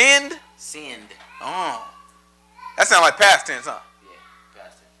a sinned? Sinned. Oh. That sounds like past tense, huh? Yeah,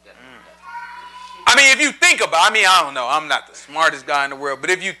 past tense. I mean, if you think about it, I don't know. I'm not the smartest guy in the world. But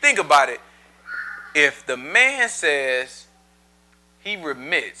if you think about it, if the man says he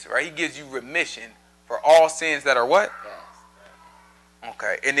remits, right? He gives you remission for all sins that are what? Past.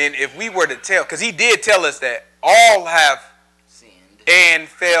 Okay. And then if we were to tell, because he did tell us that all have sinned and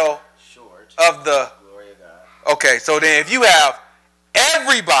fell short of the glory of God. Okay, so then if you have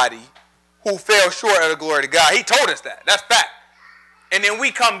everybody who fell short of the glory of God, he told us that. That's fact. And then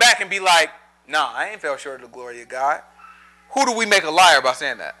we come back and be like, nah, I ain't fell short of the glory of God. Who do we make a liar by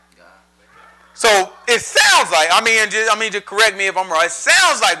saying that? God. So it sounds like, just correct me if I'm wrong. It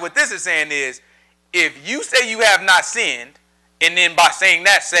sounds like what this is saying is, if you say you have not sinned, and then by saying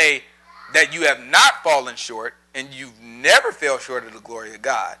that say that you have not fallen short, and you've never fell short of the glory of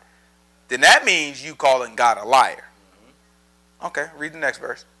God, then that means you calling God a liar. Okay, read the next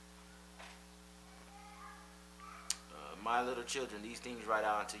verse. My little children, these things write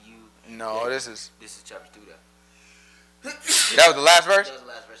out unto you. No, this is chapter 2 there. That was the last verse? That was the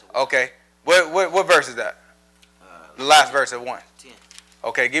last verse of 1. Okay. What verse is that? The last verse of 1. 10.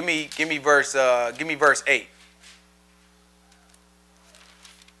 Okay, give me verse 8.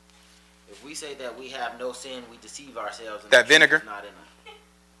 If we say that we have no sin, we deceive ourselves. And That vinegar? is not in us.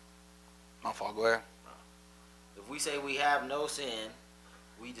 My fault, go ahead. If we say we have no sin,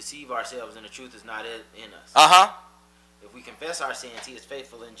 we deceive ourselves, and the truth is not in us. Uh-huh. If we confess our sins, he is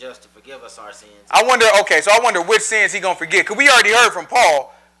faithful and just to forgive us our sins. I wonder which sins he going to forgive. Because we already heard from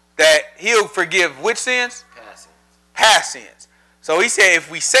Paul that he'll forgive which sins? Past sins. Past sins. So he said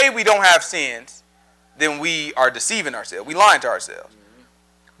if we say we don't have sins, then we are deceiving ourselves. We lying to ourselves. Mm-hmm.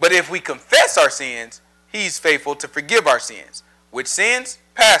 But if we confess our sins, he's faithful to forgive our sins. Which sins?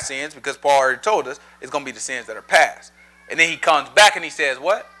 Past sins, because Paul already told us it's going to be the sins that are past. And then he comes back and he says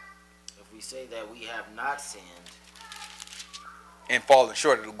what? If we say that we have not sinned, and falling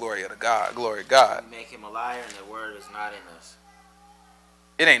short of the glory of God. We make him a liar, and the word is not in us.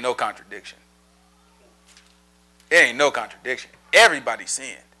 It ain't no contradiction. It ain't no contradiction. Everybody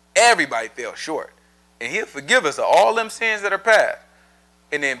sinned. Everybody fell short. And he'll forgive us of all them sins that are past.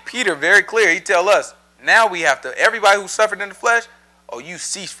 And then Peter, very clear, he tell us, now we have to, everybody who suffered in the flesh, you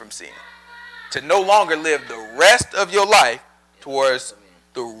cease from sin. To no longer live the rest of your life towards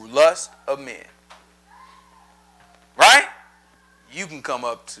the lust of men. Right? You can come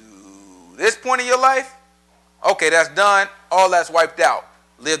up to this point in your life. Okay, that's done. All that's wiped out.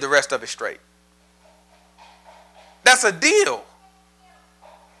 Live the rest of it straight. That's a deal.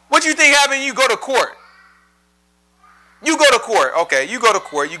 What you think happens when you go to court? You go to court. Okay, you go to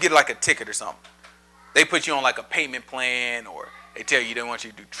court. You get like a ticket or something. They put you on like a payment plan, or They tell you they want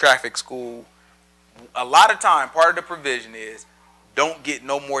you to do traffic school. A lot of time, part of the provision is don't get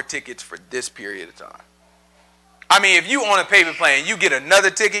no more tickets for this period of time. I mean, if you on a payment plan, you get another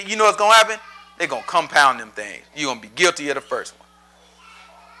ticket, you know what's going to happen? They're going to compound them things. You're going to be guilty of the first one.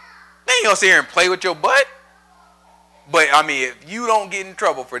 They ain't going to sit here and play with your butt. But, I mean, if you don't get in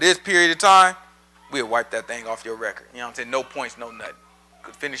trouble for this period of time, we'll wipe that thing off your record. You know what I'm saying? No points, no nothing.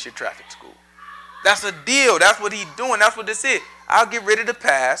 Could finish your traffic school. That's a deal. That's what he's doing. That's what this is. I'll get rid of the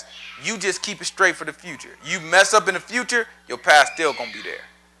past. You just keep it straight for the future. You mess up in the future, your past still going to be there.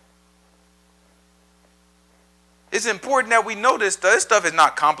 It's important that we know this stuff. This stuff is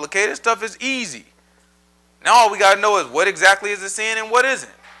not complicated. This stuff is easy. Now all we got to know is what exactly is a sin and what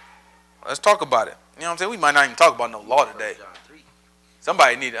isn't. Let's talk about it. You know what I'm saying? We might not even talk about no law today.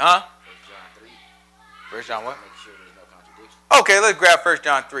 Somebody need it, huh? 1 John what? Make sure there's no contradiction. Okay, let's grab 1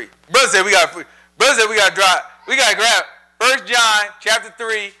 John 3. Brother said we got to drop. We got to grab 1 John chapter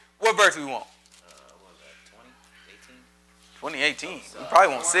 3. What verse we want? What was that? 2018. We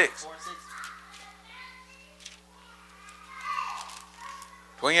probably want 6.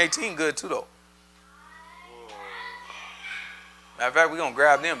 2018 good too though. Matter of fact, we're going to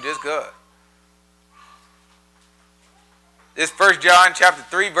grab them just good. This 1 John chapter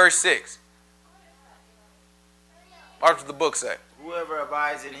 3 verse 6. Watch what the book say. Whoever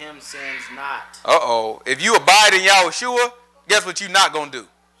abides in him sins not. Uh-oh. If you abide in Yahushua, guess what you're not going to do?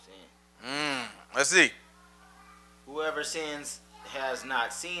 Sin. Let's see. Whoever sins has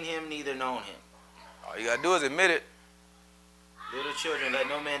not seen him, neither known him. All you got to do is admit it. Little children, let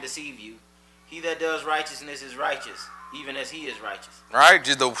no man deceive you. He that does righteousness is righteous, even as he is righteous. Right?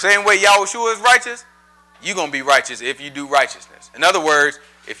 Just the same way Yahushua is righteous, you're going to be righteous if you do righteousness. In other words,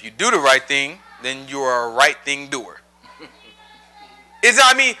 if you do the right thing, then you are a right thing doer.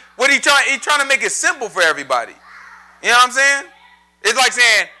 What he's trying to make it simple for everybody. You know what I'm saying? It's like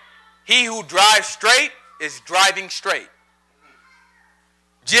saying, he who drives straight is driving straight.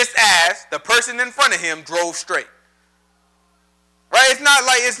 Just as the person in front of him drove straight. Right?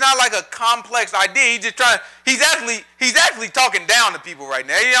 It's not like a complex idea. He's actually talking down to people right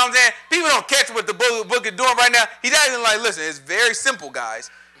now. You know what I'm saying? People don't catch what the book is doing right now. He's actually like, listen, it's very simple, guys.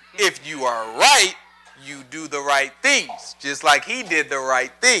 If you are right, you do the right things. Just like he did the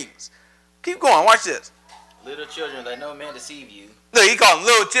right things. Keep going. Watch this. Little children, let no man deceive you. Look, he called them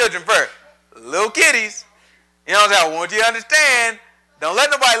little children first. Little kitties. You know what I'm saying? I want you to understand. Don't let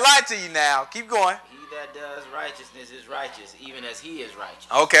nobody lie to you now. Keep going. He that does righteousness is righteous, even as he is righteous.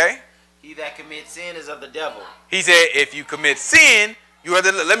 Okay. He that commits sin is of the devil. He said, if you commit sin, you are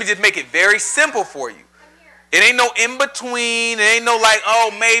the. Let me just make it very simple for you. It ain't no in between. It ain't no like,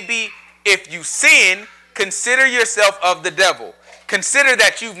 oh, maybe. If you sin, consider yourself of the devil. Consider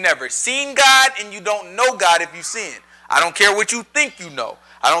that you've never seen God and you don't know God if you sin. I don't care what you think you know.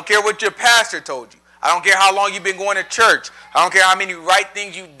 I don't care what your pastor told you. I don't care how long you've been going to church. I don't care how many right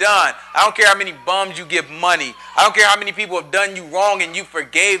things you've done. I don't care how many bums you give money. I don't care how many people have done you wrong and you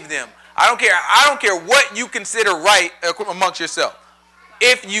forgave them. I don't care what you consider right amongst yourself.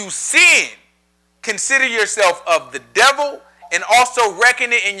 If you sin, consider yourself of the devil and also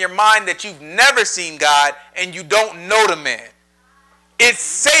reckon it in your mind that you've never seen God and you don't know the man. It's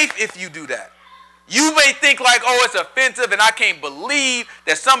safe if you do that. You may think like, oh, it's offensive and I can't believe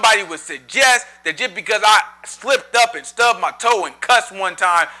that somebody would suggest that just because I slipped up and stubbed my toe and cussed one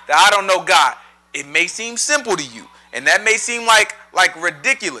time that I don't know God. It may seem simple to you and that may seem like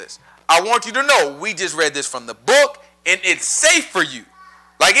ridiculous. I want you to know we just read this from the book and it's safe for you.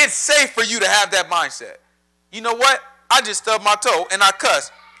 Like it's safe for you to have that mindset. You know what? I just stubbed my toe and I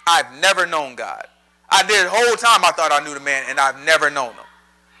cussed. I've never known God. I did the whole time I thought I knew the man and I've never known him.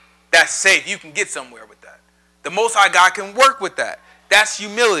 That's safe. You can get somewhere with that. The Most High God can work with that. That's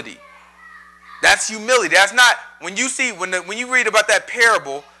humility. That's humility. That's not, when you read about that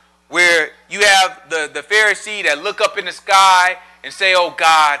parable where you have the Pharisee that look up in the sky and say, oh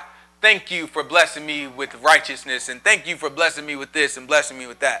God, thank you for blessing me with righteousness and thank you for blessing me with this and blessing me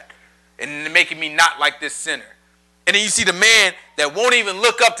with that and making me not like this sinner. And then you see the man that won't even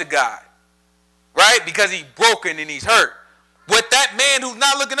look up to God, right? Because he's broken and he's hurt. What that man who's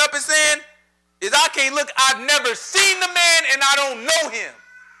not looking up is saying is I can't look. I've never seen the man and I don't know him.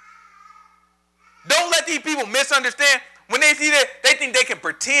 Don't let these people misunderstand. When they see that, they think they can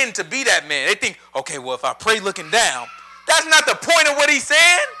pretend to be that man. They think, okay, well, if I pray looking down, that's not the point of what he's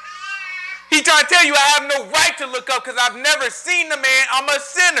saying. He's trying to tell you I have no right to look up because I've never seen the man. I'm a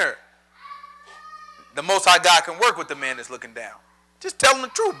sinner. The Most High God can work with the man that's looking down. Just tell him the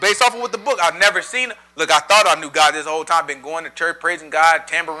truth based off of what the book. I've never seen it. Look, I thought I knew God this whole time. Been going to church, praising God,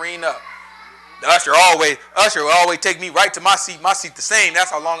 tambourine up. The usher will always take me right to my seat. My seat the same.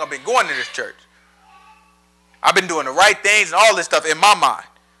 That's how long I've been going to this church. I've been doing the right things and all this stuff in my mind.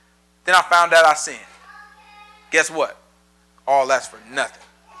 Then I found out I sinned. Guess what? All that's for nothing.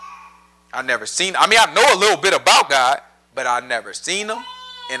 I never seen. I know a little bit about God, but I never seen him,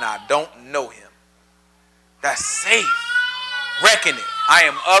 and I don't know him. That's safe. Reckon it. I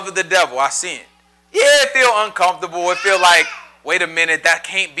am of the devil. I sinned. Yeah, it feel uncomfortable. It feel like, wait a minute, that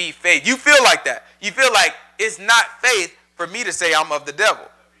can't be faith. You feel like that. You feel like it's not faith for me to say I'm of the devil.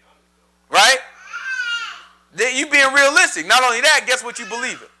 Right? You being realistic. Not only that, guess what you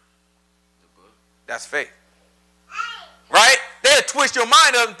believe in? That's faith. Right? They'll twist your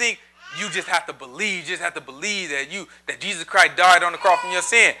mind up and think you just have to believe. You just have to believe that Jesus Christ died on the cross from your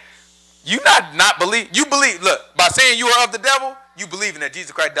sin. You not believe. You believe. Look, by saying you are of the devil, you believe in that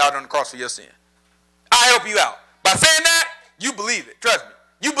Jesus Christ died on the cross for your sin. I help you out. By saying that, you believe it. Trust me.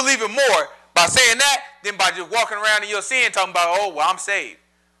 You believe it more by saying that than by just walking around in your sin talking about, oh, well, I'm saved.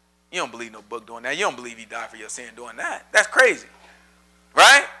 You don't believe no book doing that. You don't believe he died for your sin doing that. That's crazy.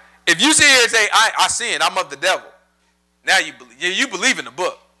 Right? If you sit here and say, I sinned, I'm of the devil. Now you believe in the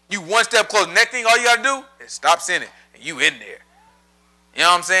book. You one step closer. Next thing all you got to do is stop sinning. And you in there. You know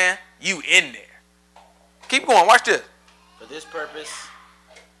what I'm saying? You in there. Keep going. Watch this. For this purpose,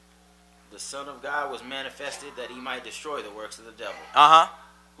 the Son of God was manifested that he might destroy the works of the devil.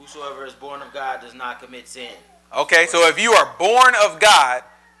 Whosoever is born of God does not commit sin. Okay, so if you are born of God,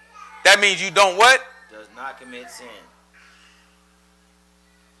 that means you don't what? Does not commit sin.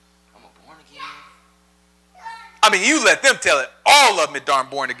 I'm a born again. I mean, you let them tell it. All of them are darn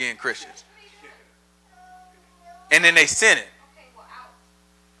born again Christians. And then they sinning.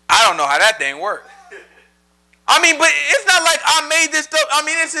 I don't know how that thing works. I mean, but it's not like I made this stuff. I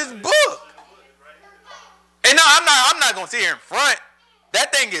mean, it's his book. And no, I'm not gonna sit here in front.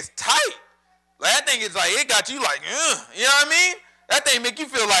 That thing is tight. Like, that thing is like, it got you like, you know what I mean? That thing make you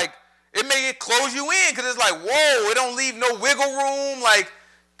feel like it make it close you in, because it's like, whoa, it don't leave no wiggle room. Like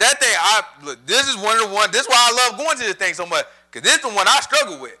that thing. Look, this is this is why I love going to this thing so much, because this is the one I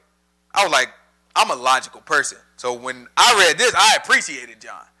struggle with. I was like, I'm a logical person, so when I read this, I appreciated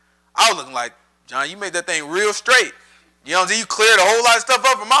John. I was looking like, John, you made that thing real straight. You know what I'm saying? You cleared a whole lot of stuff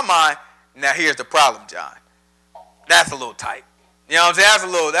up in my mind. Now here's the problem, John. That's a little tight. You know what I'm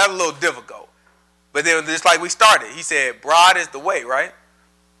saying? That's a little difficult. But then just like we started, he said, broad is the way, right?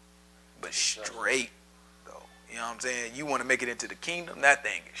 But straight, though. You know what I'm saying? You want to make it into the kingdom, that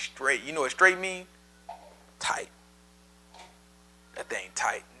thing is straight. You know what straight mean? Tight. That thing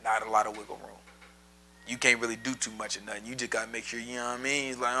tight. Not a lot of wiggle room. You can't really do too much of nothing. You just got to make sure, you know what I mean?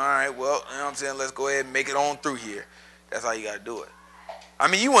 He's like, all right, well, you know what I'm saying? Let's go ahead and make it on through here. That's how you got to do it. I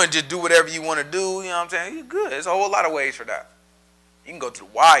mean, you want to just do whatever you want to do, you know what I'm saying? You're good. There's a whole lot of ways for that. You can go to the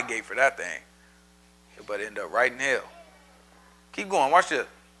wide gate for that thing, but end up right in hell. Keep going. Watch this.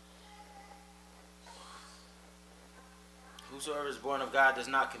 Whosoever is born of God does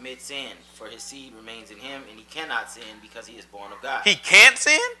not commit sin, for his seed remains in him, and he cannot sin because he is born of God. He can't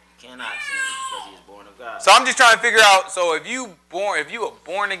sin? He cannot sin because he is born of God. So I'm just trying to figure out, so if you a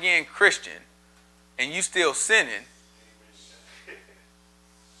born again Christian and you still sinning,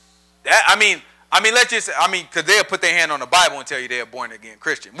 because they'll put their hand on the Bible and tell you they're born again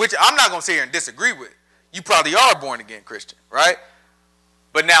Christian, which I'm not going to sit here and disagree with. You probably are born again Christian, right?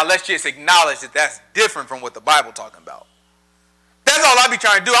 But now let's just acknowledge that that's different from what the Bible talking about. That's all I be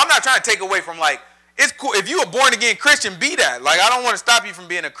trying to do. I'm not trying to take away from, like, it's cool. If you a born again Christian, be that. Like, I don't want to stop you from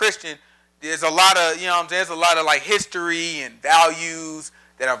being a Christian. There's a lot of, you know what I'm saying, there's a lot of, like, history and values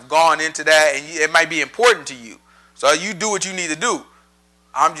that have gone into that, and it might be important to you. So you do what you need to do.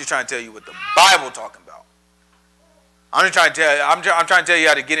 I'm just trying to tell you what the Bible talking about. I'm trying to tell you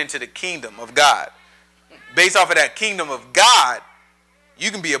how to get into the kingdom of God. Based off of that kingdom of God,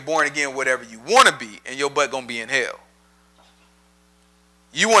 you can be a born again whatever you want to be, and your butt gonna be in hell.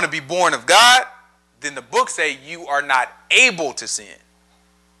 You want to be born of God, then the book say you are not able to sin.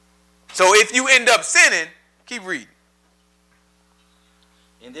 So if you end up sinning, keep reading.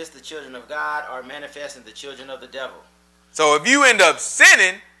 In this the children of God are manifest in the children of the devil. So if you end up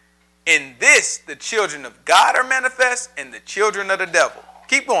sinning, in this the children of God are manifest and the children of the devil.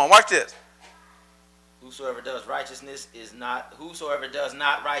 Keep going. Watch this. Whosoever does not righteousness is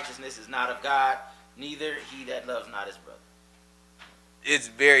not of God, neither he that loves not his brother. It's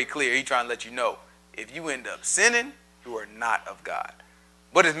very clear. He's trying to let you know. If you end up sinning, you are not of God.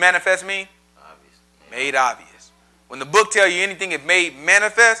 What does manifest mean? Obvious. Made obvious. When the book tells you anything is made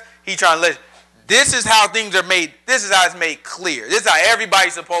manifest, he's trying to let you. This is how things are made. This is how it's made clear. This is how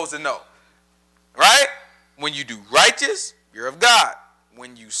everybody's supposed to know. Right? When you do righteous, you're of God.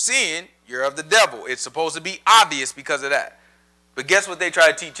 When you sin, You're of the devil. It's supposed to be obvious because of that. But guess what they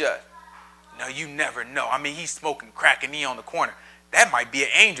try to teach us? No, you never know. I mean, he's smoking crack and he on the corner. That might be an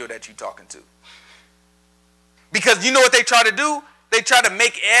angel that you're talking to. Because you know what they try to do? They try to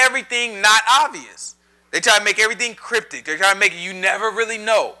make everything not obvious. They try to make everything cryptic. They try to make it you never really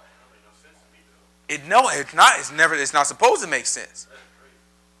know. It's not. It's not supposed to make sense.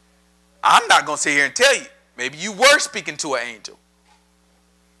 I'm not going to sit here and tell you. Maybe you were speaking to an angel.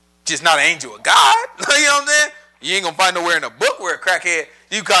 Just not an angel of God. You know what I'm saying? You ain't going to find nowhere in a book where a crackhead,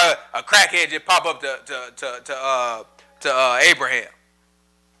 you call a crackhead just pop up to Abraham.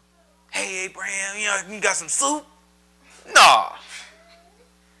 Hey, Abraham, you got some soup? Nah.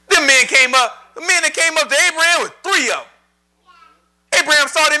 The men that came up to Abraham with 3 of them. Abraham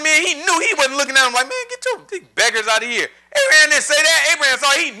saw them men, he knew he wasn't looking at them like, man, get your these beggars out of here. Abraham didn't say that. Abraham saw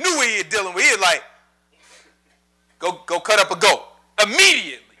he knew what he was dealing with. He was like, go cut up a goat.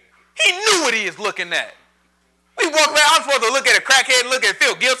 Immediately. He knew what he was looking at. We walk around, I'm supposed to look at a crackhead and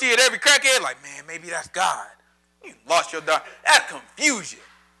feel guilty at every crackhead. Like, man, maybe that's God. You lost your daughter. That's confusion.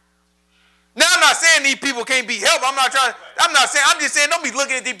 Now, I'm not saying these people can't be helped. I'm just saying don't be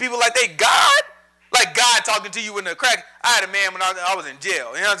looking at these people like they God. Like God talking to you in the crack. I had a man when I was in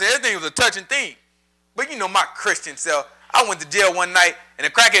jail. You know what I'm saying? Everything was a touching thing. But you know my Christian self. I went to jail one night and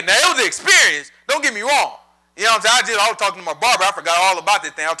the crackhead. Now, it was an experience. Don't get me wrong. You know what I'm saying? I was talking to my barber. I forgot all about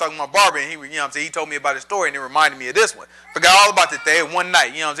this thing. I was talking to my barber and he, you know what I'm saying? He told me about his story and it reminded me of this one. Forgot all about this thing one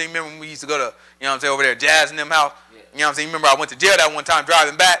night. You know what I'm saying? Remember when we used to go to, you know what I'm saying, over there, Jazz in them house? Yeah. You know what I'm saying? Remember I went to jail that one time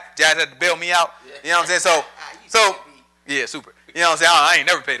driving back. Jazz had to bail me out. Yeah. You know what I'm saying? So, yeah, super. You know what I'm saying? I ain't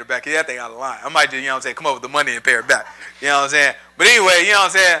never paid her back. That thing out of line. I might just, you know what I'm saying, come up with the money and pay her back. You know what I'm saying? But anyway, you know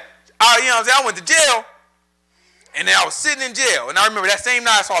what I'm saying? I went to jail, and then I was sitting in jail. And I remember that same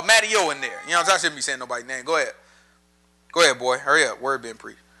night I saw Matty O in there. You know what I'm saying? I shouldn't be saying nobody's name. Go ahead. Go ahead, boy. Hurry up. Word being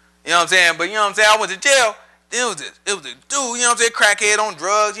preached. You know what I'm saying? But you know what I'm saying? I went to jail. It was a dude, you know what I'm saying, crackhead on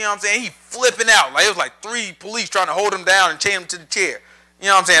drugs. You know what I'm saying? He flipping out. Like, it was like 3 police trying to hold him down and chain him to the chair. You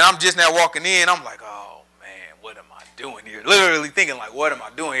know what I'm saying? I'm just now walking in. I'm like, oh, man, what am I doing here? Literally thinking, like, what am I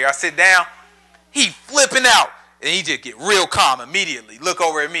doing here? I sit down. He flipping out. And he just get real calm immediately. Look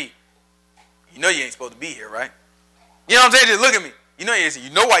over at me. You know you ain't supposed to be here, right? You know what I'm saying? Just look at me. You know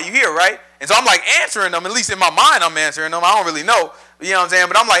why you here, right? And so I'm like answering them. At least in my mind, I'm answering them. I don't really know. You know what I'm saying?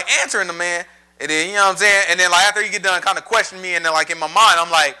 But I'm like answering the man. And then, you know what I'm saying? And then, like, after you get done kind of questioning me, and then, like, in my mind,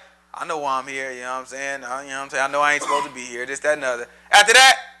 I'm like, I know why I'm here. You know what I'm saying? You know what I'm saying? I know I ain't supposed to be here. This, that, and the other. After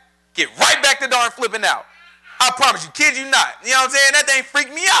that, get right back to darn flipping out. I promise you, kid you not. You know what I'm saying? That thing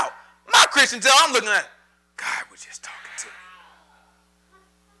freaked me out. My Christian self, I'm looking at, God was just talking to me.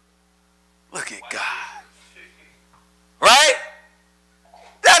 Look at God. Right?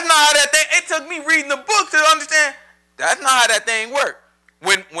 That's not how that thing, it took me reading the book to understand. That's not how that thing worked.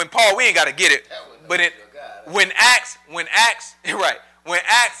 When Paul, we ain't got to get it, but when Acts, right,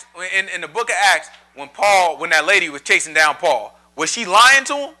 in the book of Acts, when that lady was chasing down Paul, was she lying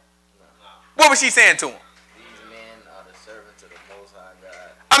to him? No. What was she saying to him? These men are the servants of the Most High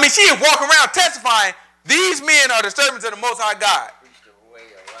God. I mean, she is walking around testifying, these men are the servants of the Most High God. Preach the way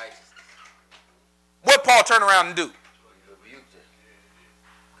of righteousness. What Paul turn around and do? He rebuked her.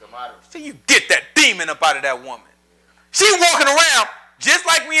 Come out of her. So you get that demon up out of that woman. She walking around just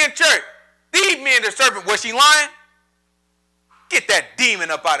like we in church. These men are servant. Was she lying? Get that demon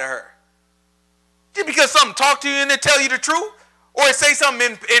up out of her. Just because something talk to you and they tell you the truth, or it say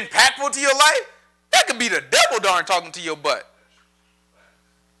something impactful to your life, that could be the devil darn talking to your butt.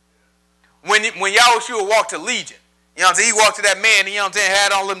 When Yahushua walked to Legion, you know what I'm saying? He walked to that man, you know what I'm saying,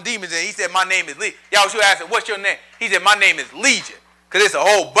 had all them demons, and he said, my name is Legion. Yahushua asked him, what's your name? He said, my name is Legion, because there's a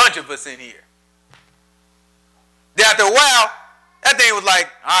whole bunch of us in here. Then after a while, that thing was like,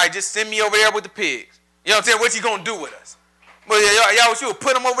 all right, just send me over there with the pigs. You know what I'm saying? What's he going to do with us? But Yahushua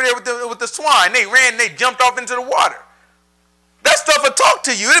put them over there with the swine. They ran and they jumped off into the water. That stuff will talk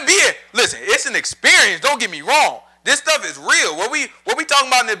to you. It'll be it. Listen, it's an experience. Don't get me wrong. This stuff is real. What we talking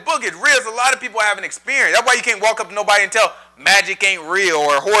about in this book is real. A lot of people have an experience. That's why you can't walk up to nobody and tell magic ain't real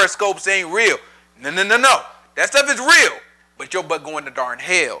or horoscopes ain't real. No. That stuff is real. But your butt going to darn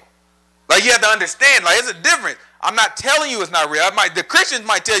hell. Like, you have to understand, like, it's a difference. I'm not telling you it's not real. The Christians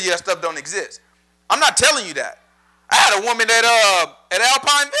might tell you that stuff don't exist. I'm not telling you that. I had a woman at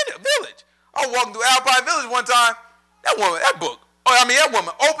Alpine Village. I was walking through Alpine Village one time. That woman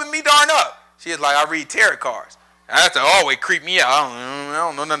opened me darn up. She was like, I read tarot cards. And that's always creeped me out. I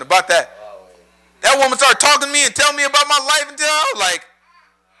don't know nothing about that. That woman started talking to me and telling me about my life until I was like,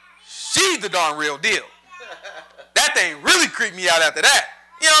 she's the darn real deal. That thing really creeped me out after that.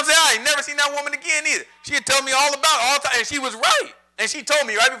 You know what I'm saying? I ain't never seen that woman again either. She'd tell me all the time, and she was right. And she told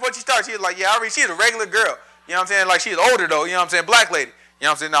me right before she started, she was like, yeah, she's a regular girl. You know what I'm saying? Like, she's older, though. You know what I'm saying? Black lady. You know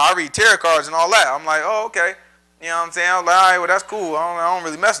what I'm saying? No, I read tarot cards and all that. I'm like, oh, okay. You know what I'm saying? I was like, all right, well, that's cool. I don't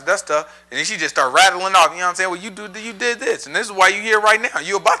really mess with that stuff. And then she just started rattling off. You know what I'm saying? Well, you did this. And this is why you're here right now.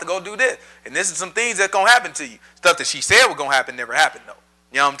 You're about to go do this. And this is some things that's going to happen to you. Stuff that she said was going to happen never happened, though.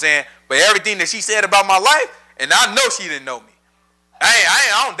 You know what I'm saying? But everything that she said about my life, and I know she didn't know me.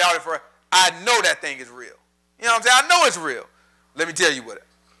 I don't doubt it for her. I know that thing is real. You know what I'm saying? I know it's real. Let me tell you what.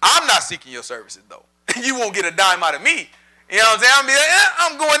 I'm not seeking your services, though. You won't get a dime out of me. You know what I'm saying? I'm be like,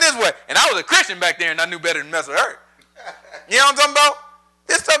 I'm going this way. And I was a Christian back there, and I knew better than mess with her. You know what I'm talking about?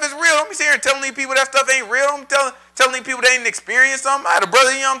 This stuff is real. Don't be sitting here telling these people that stuff ain't real. I'm telling these people they ain't experienced something. I had a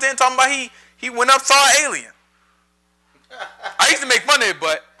brother, you know what I'm saying, talking about he went up, saw an alien. I used to make fun of it,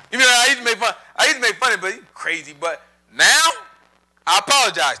 but you know, I used to make fun of it, but he's crazy. But now, I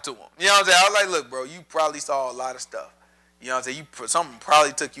apologize to him. You know what I'm saying? I was like, look, bro, you probably saw a lot of stuff. You know what I'm saying? Something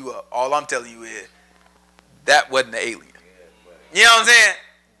probably took you up. All I'm telling you is that wasn't the alien. You know what I'm saying?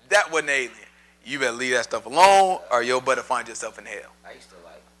 That wasn't the alien. You better leave that stuff alone, or you'll better find yourself in hell. I used to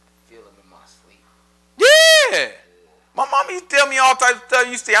like feel them in my sleep. Yeah. My mom used to tell me all types of stuff.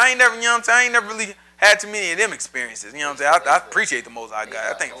 You see, I ain't never, you know what I'm saying? I ain't never really had too many of them experiences. You know what I'm saying? I appreciate the Most I got.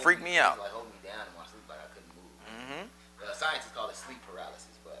 That thing freaked me out. Like hold me down in my sleep, like I couldn't move. Mm-hmm. Scientists call it sleep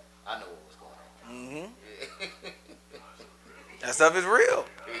paralysis, but I know what was going on. Mm-hmm. Yeah. That stuff is real.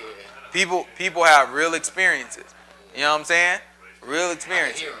 Yeah. People have real experiences. You know what I'm saying? Real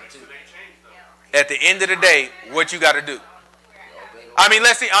experiences. At the end of the day, what you got to do? I mean,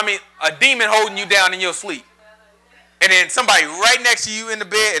 let's see. I mean, a demon holding you down in your sleep, and then somebody right next to you in the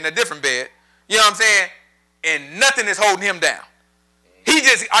bed, in a different bed. You know what I'm saying? And nothing is holding him down. He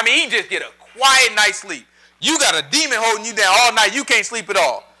just get a quiet night's sleep. You got a demon holding you down all night. You can't sleep at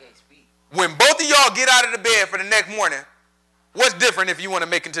all. When both of y'all get out of the bed for the next morning, what's different if you want to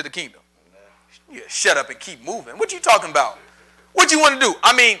make it to the kingdom? You shut up and keep moving. What you talking about? What you want to do?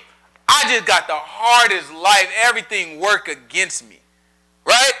 I mean, I just got the hardest life. Everything work against me.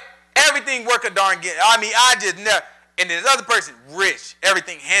 Right? Everything work a darn against. I mean, I just never. And this other person, rich.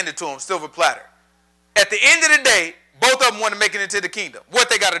 Everything handed to him, silver platter. At the end of the day, both of them want to make it into the kingdom. What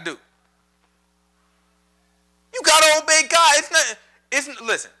they got to do? You got to obey God.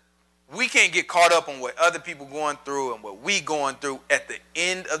 Listen, we can't get caught up on what other people going through and what we going through. At the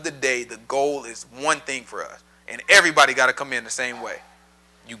end of the day, the goal is one thing for us. And everybody got to come in the same way.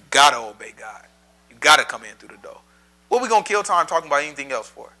 You got to obey God. You got to come in through the door. What we going to kill time talking about anything else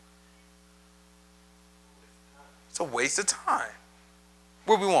for? It's a waste of time.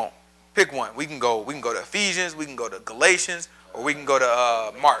 What we want? Pick one. We can go to Ephesians, we can go to Galatians, or we can go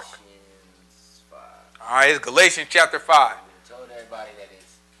to Mark. All right, it's Galatians chapter 5. We told everybody that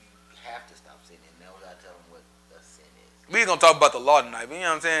you have to stop sinning. Now we got to tell them what the sin is. We're going to talk about the law tonight, but you know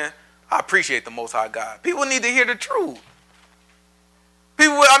what I'm saying? I appreciate the Most High God. People need to hear the truth.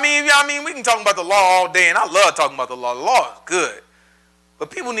 I mean, we can talk about the law all day, and I love talking about the law. The law is good.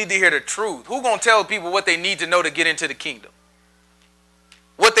 But people need to hear the truth. Who's going to tell people what they need to know to get into the kingdom?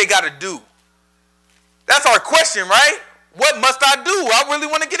 What they got to do? That's our question, right? What must I do? I really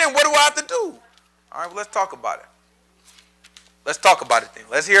want to get in. What do I have to do? All right, well, let's talk about it. Let's talk about it then.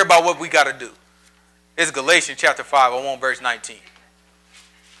 Let's hear about what we got to do. It's Galatians chapter 5. I want verse 19.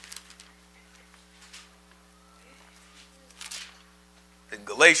 In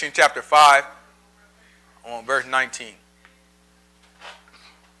Galatians chapter 5, on verse 19.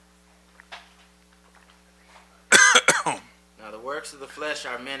 Now the works of the flesh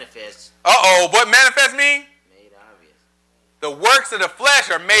are manifest. Uh-oh, what manifest mean? Made obvious. The works of the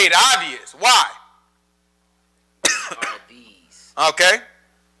flesh are made obvious. Why? Are these. Okay.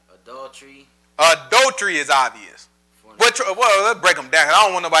 Adultery. Adultery is obvious. Well, let's break them down. I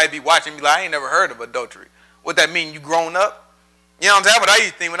don't want nobody to be watching me like, I ain't never heard of adultery. What that mean? You grown up? You know what I'm saying? What I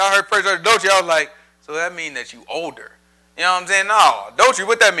used to think when I heard first heard adultery, I was like, so that mean that you older. You know what I'm saying? No, adultery,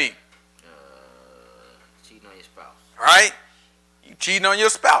 what that mean? Cheating on your spouse. Right? You cheating on your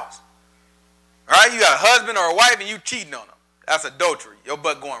spouse. All right? You got a husband or a wife and you cheating on them. That's adultery. Your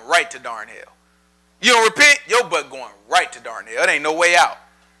butt going right to darn hell. You don't repent, your butt going right to darn hell. It ain't no way out.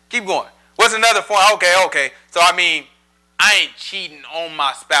 Keep going. What's another form? Okay. So, I mean, I ain't cheating on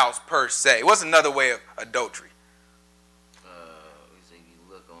my spouse per se. What's another way of adultery?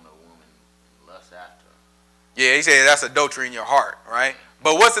 You look on a woman and lust after her. Yeah, he said that's adultery in your heart, right?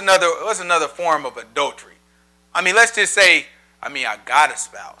 But what's another form of adultery? I mean, let's just say, I got a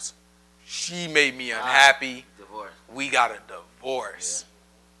spouse. She made me unhappy. Divorce. We got a divorce,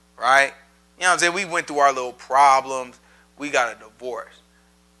 right? You know what I'm saying? We went through our little problems. We got a divorce.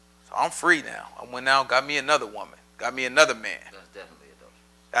 So I'm free now. I went out, got me another woman. got me another man. That's definitely adultery.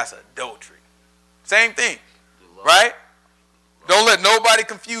 That's adultery. Same thing, right? Don't let nobody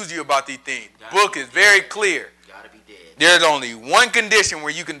confuse you about these things. The book is very clear. Gotta be dead. There's only one condition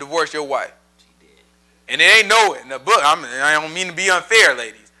where you can divorce your wife. She dead. And it ain't no in the book. I don't mean to be unfair,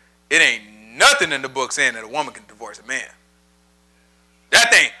 ladies. It ain't nothing in the book saying that a woman can divorce a man.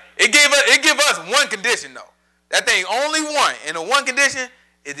 That thing, it give us one condition though. That thing only one. And the one condition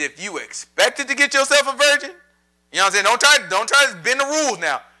is if you expected to get yourself a virgin. You know what I'm saying? Don't try to bend the rules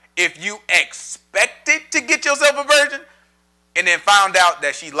now. If you expected to get yourself a virgin and then found out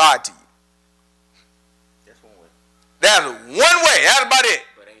that she lied to you. That's one way. That's one way. That's about it.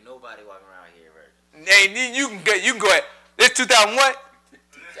 But ain't nobody walking around here virgin. Hey, you can go ahead. It's 2001.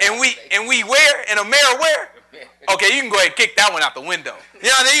 And we where? And a mayor where? Okay, you can go ahead and kick that one out the window. You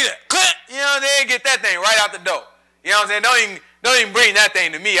know what I'm saying? Click. You know what I'm saying? Get that thing right out the door. You know what I'm saying? Don't even bring that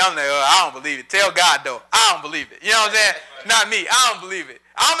thing to me. I'm like, oh, I don't believe it. Tell God though. I don't believe it. You know what I'm saying? Not me. I don't believe it.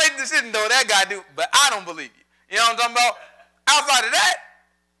 I'll make the decision though. That guy do, but I don't believe you. You know what I'm talking about? Outside of that,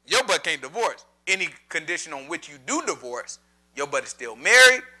 your butt can't divorce. Any condition on which you do divorce, your butt is still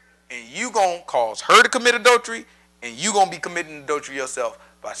married, and you gonna cause her to commit adultery, and you gonna be committing adultery yourself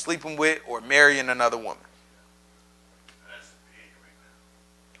by sleeping with or marrying another woman.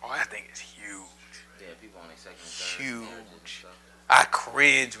 Oh, that thing is huge. Yeah, people on their second and third. Huge. I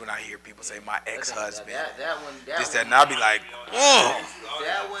cringe when I hear people say my ex-husband. That one, and I'll be like, ugh.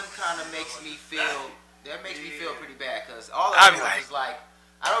 That one kind of makes me feel. That makes me feel pretty bad because all of them is like,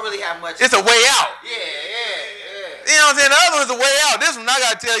 I don't really have much. It's a way out. Yeah. You know what I'm saying? The other one's a way out. This one I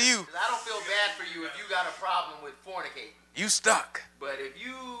gotta tell you. I don't feel bad for you if you got a problem with fornicating. You stuck. But if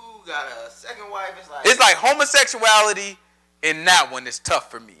you got a second wife, it's like homosexuality. And that one is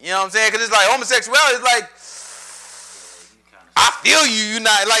tough for me. You know what I'm saying? Because it's like homosexuality is like, I feel you. You're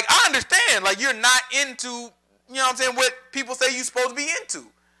not, like, I understand. Like, you're not into, you know what I'm saying, what people say you're supposed to be into.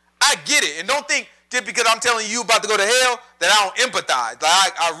 I get it. And don't think just because I'm telling you about to go to hell that I don't empathize.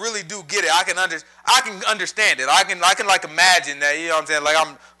 Like, I really do get it. I can understand it. I can like imagine that, you know what I'm saying?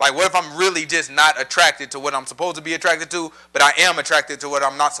 Like, what if I'm really just not attracted to what I'm supposed to be attracted to, but I am attracted to what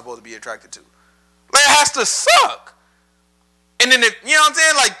I'm not supposed to be attracted to? Like, it has to suck. And then, you know what I'm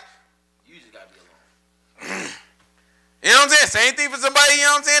saying? Like, you just gotta be alone. You know what I'm saying? Same thing for somebody, you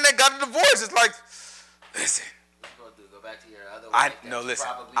know what I'm saying, that got a divorce. It's like, listen. What you gonna do? Go back to your other wife? Listen.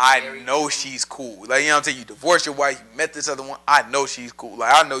 I know she's cool. Like, you know what I'm saying? You divorced your wife, you met this other one. I know she's cool.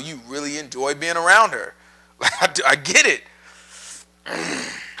 Like, I know you really enjoy being around her. Like, I get it.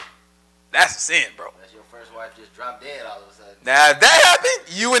 That's a sin, bro. That's your first wife just dropped dead all of a sudden. Now, if that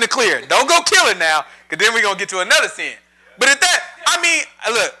happened, you in the clear. Don't go kill her now, because then we're going to get to another sin. But at that, I mean,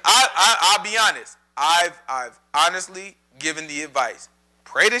 look, I'll be honest. I've honestly given the advice.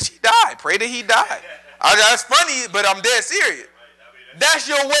 Pray that she died. Pray that he died. That's funny, but I'm dead serious. That's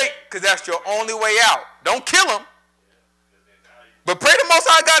your way, because that's your only way out. Don't kill him. But pray the Most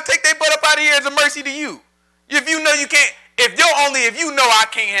High God take their butt up out of here as a mercy to you. If you know you can't, if you know I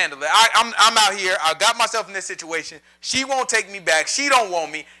can't handle it, I'm out here, I got myself in this situation, she won't take me back, she don't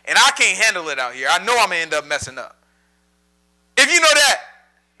want me, and I can't handle it out here. I know I'm going to end up messing up. If you know that,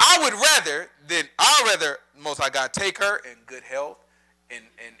 I'd rather Most High God take her in good health and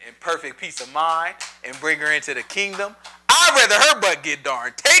perfect peace of mind and bring her into the kingdom. I'd rather her butt get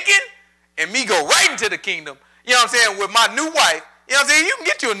darn taken and me go right into the kingdom, you know what I'm saying, with my new wife. You know what I'm saying? You can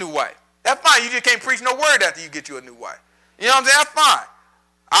get you a new wife. That's fine. You just can't preach no word after you get you a new wife. You know what I'm saying? That's fine.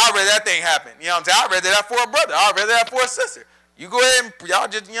 I'd rather that thing happen. You know what I'm saying? I'd rather that for a brother. I'd rather that for a sister. You go ahead and y'all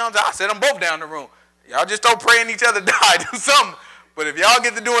just, you know what I'm saying? I set them both down in the room. Y'all just don't pray and each other die. Do something. But if y'all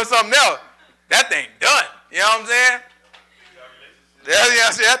get to doing something else, that thing done. You know what I'm saying?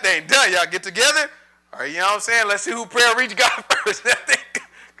 That thing done. Y'all get together. Or, you know what I'm saying? Let's see who prayer reach God first.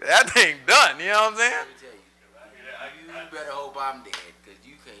 That thing done. You know what I'm saying? Let me tell you. You better hope I'm dead, because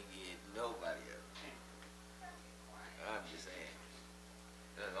you can't get nobody else. I'm just saying.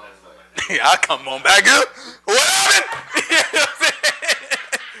 That's the only way. I come on back up. What happened? You know what I'm saying?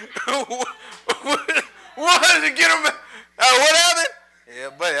 What did get him? What happened? Yeah,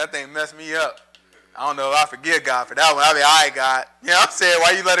 buddy, that thing messed me up. I don't know if I forgive God for that one. I mean, all right, God. You know what I'm saying?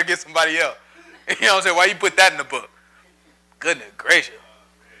 Why you let her get somebody else? You know what I'm saying? Why you put that in the book? Goodness gracious.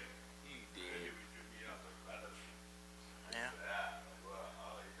 Yeah.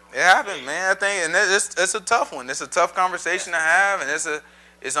 It happened, man. I think, and it's a tough one. It's a tough conversation to have, and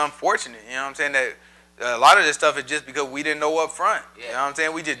it's unfortunate. You know what I'm saying? That a lot of this stuff is just because we didn't know up front. Yeah. You know what I'm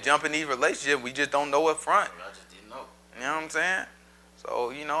saying? We just jump in these relationships. We just don't know up front. I just didn't know. You know what I'm saying?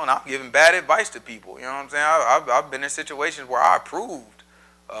 So, you know, and I'm giving bad advice to people. You know what I'm saying? I've been in situations where I approved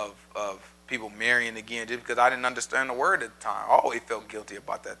of people marrying again just because I didn't understand the word at the time. I always felt guilty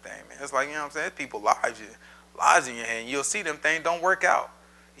about that thing, man. It's like, you know what I'm saying? It's people lives in your hand. You'll see them things don't work out.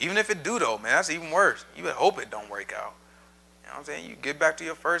 Even if it do though, man, that's even worse. You would hope it don't work out. You know what I'm saying? You get back to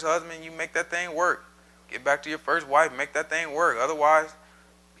your first husband, you make that thing work. Get back to your first wife, make that thing work. Otherwise,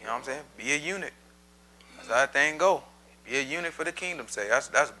 you know what I'm saying? Be a eunuch. That's how that thing go. Be a eunuch for the kingdom's sake. That's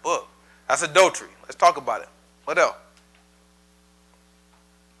a book. That's adultery. Let's talk about it. What else?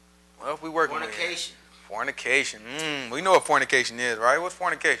 What else we working with? Fornication. Fornication. We know what fornication is, right? What's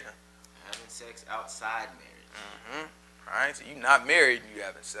fornication? Having sex outside marriage. All right, so you're not married and you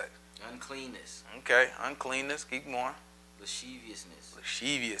having sex. Uncleanness. Okay, uncleanness. Keep going. Lasciviousness.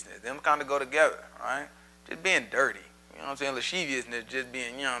 Lasciviousness. Them kind of go together, right? Just being dirty. You know what I'm saying? Lasciviousness just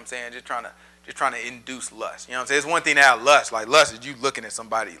being, you know what I'm saying, just trying to induce lust. You know what I'm saying? It's one thing to have lust. Like lust is you looking at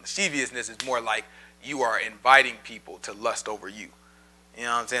somebody. Lasciviousness is more like you are inviting people to lust over you. You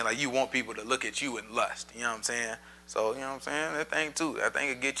know what I'm saying? Like you want people to look at you and lust. You know what I'm saying? So, you know what I'm saying? That thing too. That thing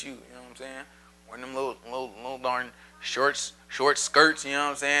will get you. You know what I'm saying? Wearing them little darn short skirts. You know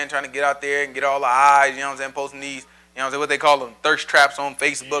what I'm saying? Trying to get out there and get all the eyes. You know what I'm saying? Posting these. You know what I'm saying? What they call them, thirst traps on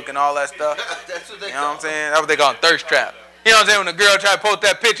Facebook and all that stuff. That's what they You know what I'm saying? That's what they call them, thirst trap. You know what I'm saying? When a girl try to post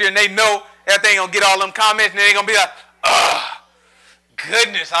that picture and they know that thing gonna get all them comments and they gonna be like, ugh,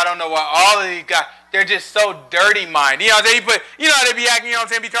 goodness, I don't know why all of these guys, they're just so dirty minded. You know what I'm saying? You know how they be acting, you know what I'm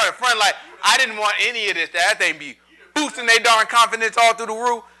saying? Be trying to front like, I didn't want any of this. That thing be boosting their darn confidence all through the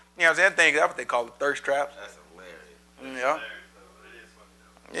roof. You know what I'm saying? That thing, that's what they call the thirst traps. That's hilarious. Yeah.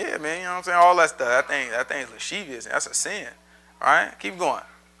 Yeah, man, you know what I'm saying? All that stuff. That thing's lascivious. That's a sin. All right? Keep going.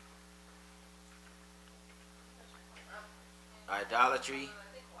 Idolatry.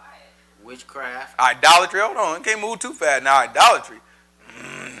 Witchcraft. Idolatry. Hold on. It can't move too fast. Now, idolatry.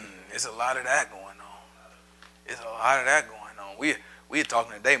 There's a lot of that going on. There's a lot of that going on. We were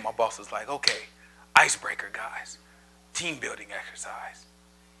talking today. My boss was like, okay, icebreaker, guys. Team building exercise.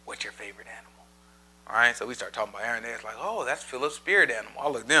 What's your favorite animal? All right, so we start talking about Aaron. It's like, oh, that's Philip's spirit animal. I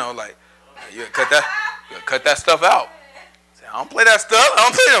look down, like, you gotta cut that stuff out. I say, I don't play that stuff. I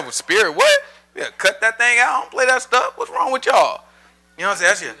don't play that with spirit. What? You gotta cut that thing out. I don't play that stuff. What's wrong with y'all? You know what I'm saying?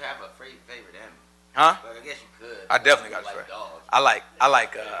 That's you have a favorite animal. Huh? But I guess you could. I definitely got a favorite. I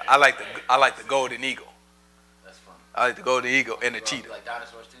like the golden eagle. That's funny. I like the golden eagle and the cheetah. You like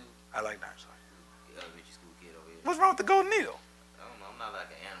dinosaurs too? I like dinosaurs. Elementary school kid over here. What's wrong with the golden eagle? I don't know. I'm not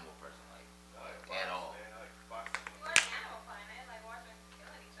like an animal person, like at all.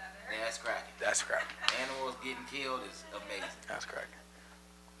 Yeah, that's cracking. That's cracking. Animals getting killed is amazing. That's cracking.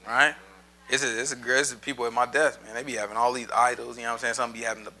 All right? It's people at my desk, man. They be having all these idols, you know what I'm saying? Some be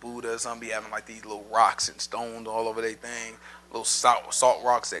having the Buddha, some be having like these little rocks and stones all over their thing, little salt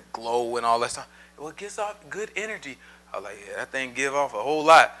rocks that glow and all that stuff. Well, it gives off good energy. I was like, yeah, that thing give off a whole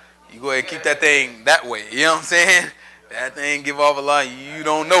lot. You go ahead and keep that thing that way, you know what I'm saying? That thing give off a lot. You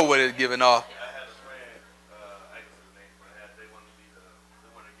don't know what it's giving off.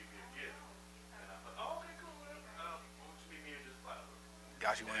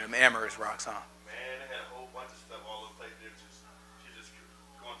 Got you one of them amorous rocks, huh? Man, they had a whole bunch of stuff all over the place. She just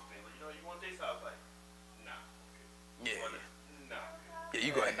going to me, like, you want this? I was like, nah. Okay. Yeah. Nah. Yeah, you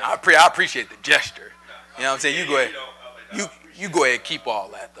go ahead. I appreciate the gesture. You know what I'm saying? You go ahead. You go ahead and keep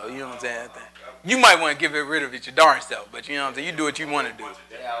all that, though. You know what I'm saying? You might want to get rid of it your darn self, but you know what I'm saying? You do what you want to do. All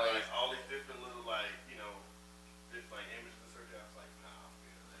these different little, like, different like images and search. I was like, nah.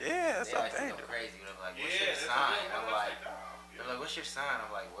 Yeah, that's so dangerous. Crazy. You know, like, what's your sign? I'm like, what's your sign?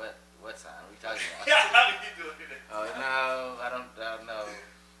 I'm like, what sign? What are you talking about? How do you do it? Oh, no, I don't know.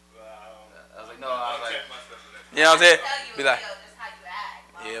 I was like, no, I was like, you know what I'm saying? Be like, just how you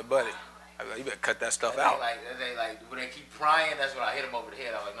act. yeah, buddy. I was like, you better cut that stuff they out. like when they keep prying, that's when I hit them over the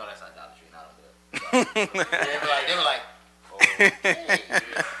head. I was like, no, that's idolatry, and I don't do it. They were like, okay.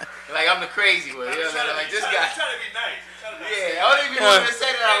 Like I'm the crazy one. You know what I'm saying? Like this guy. You're trying to be nice. Yeah, I don't even want to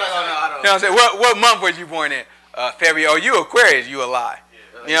say that. I'm like, oh no, I don't. You know what I'm saying? What month was you born in? February. Oh, you Aquarius, you a lie.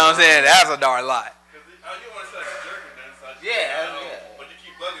 You know what I'm saying? That's a darn lie. You want to say like a jerk and then it's like, yeah. But you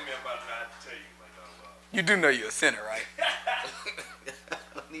keep bugging me about it, and I have to tell you. Like, You do know you're a sinner, right? I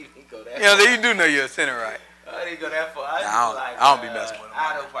don't even go that You know what I'm saying? You do know you're a sinner, right? I didn't go that far. I don't be messing with them.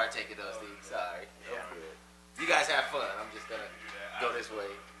 I don't partake in those things. Sorry. Yeah. You guys have fun. I'm just going to go this way.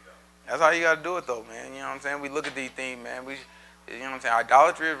 That's how you got to do it, though, man. You know what I'm saying? We look at these things, man. You know what I'm saying?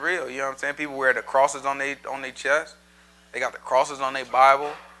 Idolatry is real. You know what I'm saying? People wear the crosses on their chest. They got the crosses on their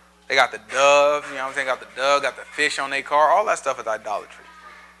Bible. They got the dove. You know what I'm saying? Got the dove, got the fish on their car. All that stuff is idolatry.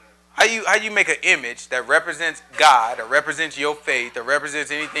 How you make an image that represents God or represents your faith or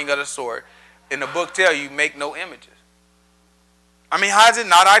represents anything of the sort? In the book tell you make no images. I mean, how is it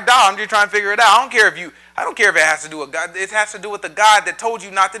not idolatry? I'm just trying to figure it out. I don't care if it has to do with God. It has to do with the God that told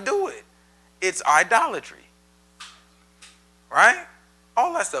you not to do it. It's idolatry. Right?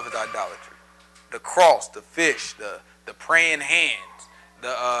 All that stuff is idolatry. The cross, the fish, the praying hands,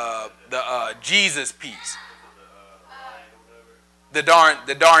 the Jesus piece. The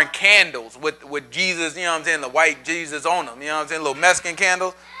darn candles with Jesus, you know what I'm saying, the white Jesus on them, you know what I'm saying, little Mexican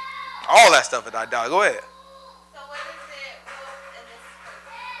candles. All that stuff is idolatry. Go ahead. So what is it, and this is for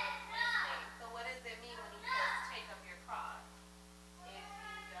example, so what does it mean when he says take up your cross if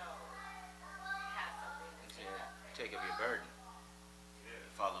you don't have something to take up? Take up your burden.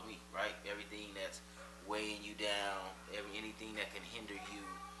 Follow me, right? Everything that's weighing you down, anything that can hinder you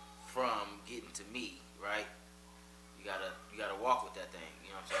from getting to me, right? You gotta walk with that thing. You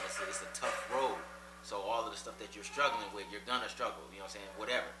know what I'm saying? It's a tough road. So all of the stuff that you're struggling with, you're gonna struggle. You know what I'm saying?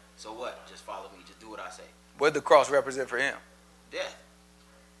 Whatever. So what? Just follow me. Just do what I say. What did the cross represent for him? Death.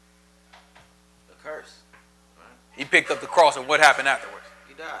 The curse. Right? He picked up the cross, and what happened afterwards?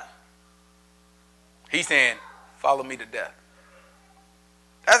 He died. He's saying, follow me to death.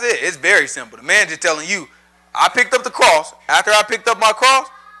 That's it. It's very simple. The man just telling you, I picked up the cross. After I picked up my cross,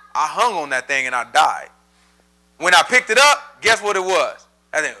 I hung on that thing and I died. When I picked it up, guess what it was?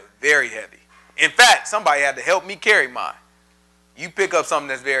 That thing was very heavy. In fact, somebody had to help me carry mine. You pick up something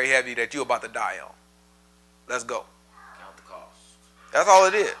that's very heavy that you're about to die on. Let's go. Count the cost. That's all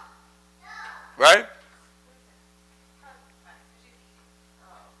it is. Right?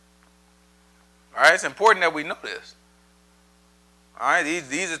 All right, it's important that we know this. All right,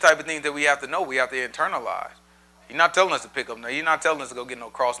 these are the type of things that we have to know. We have to internalize. He's not telling us to pick up. No, he's not telling us to go get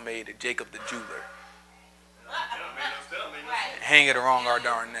no cross made at Jacob the jeweler. Hang it around our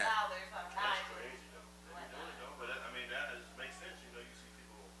darn neck.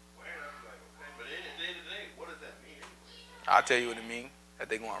 I'll tell you what it means. That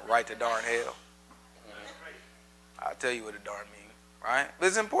they going right to darn hell. I'll tell you what it darn means. Right? But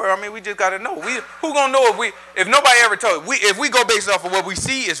it's important. I mean, we just got to know. Who gonna know if nobody ever told us? If we go based off of what we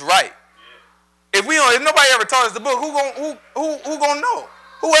see, it's right. If nobody ever taught us the book, who gonna know?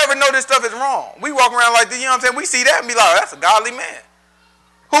 Whoever know this stuff is wrong. We walk around like this, you know what I'm saying? We see that and be like, oh, that's a godly man.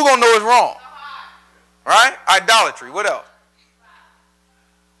 Who gonna know it's wrong? Right? Idolatry. What else?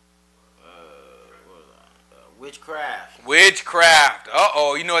 Witchcraft. Witchcraft.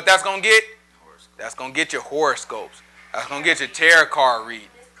 Uh-oh. You know what that's gonna get? That's gonna get your horoscopes. That's gonna get your tarot card reading.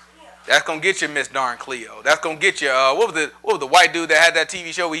 That's gonna get you Miss Darn Cleo. That's gonna get you what was the white dude that had that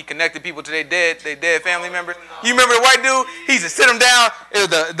TV show where he connected people to their dead family members? You remember the white dude? He used to sit them down.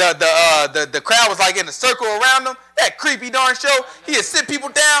 The crowd was like in a circle around him. That creepy darn show. He'd sit people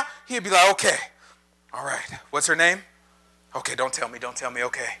down. He'd be like, okay, all right, what's her name? Okay, don't tell me.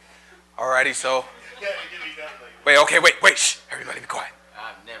 Okay, alrighty. So wait, shh, everybody be quiet.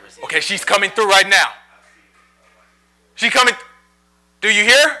 I've never seen. Okay, she's coming through right now. She coming. Do you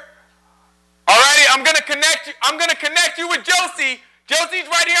hear? Alrighty, I'm gonna connect you with Josie. Josie's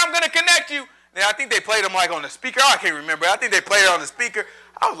right here. I'm gonna connect you. Now I think they played them like on the speaker. I can't remember. I think they played it on the speaker.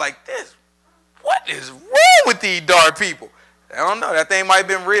 I was like, what is wrong with these darn people? I don't know. That thing might have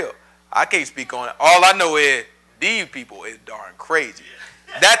been real. I can't speak on it. All I know is these people is darn crazy.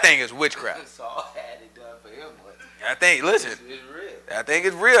 That thing is witchcraft. Saul had it done for him. That thing, listen. It's real. That thing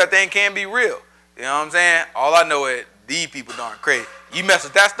is real. That thing can be real. You know what I'm saying? All I know is these people darn crazy. You mess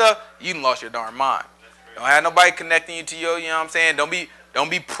with that stuff, you done lost your darn mind. Don't have nobody connecting you to your, you know what I'm saying? Don't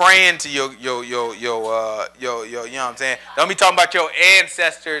be praying to your you know what I'm saying? Don't be talking about your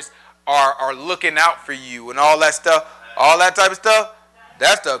ancestors are looking out for you and all that stuff. All that type of stuff.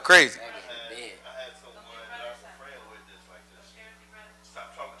 That stuff crazy.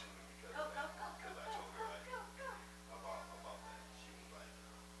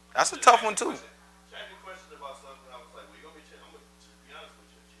 That's a tough one too. She asked me questions about something. I was like, well, you're going to be chilling. To be honest with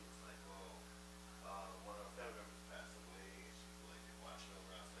you, she was like, one of her family members passed away. And she was like, they're watching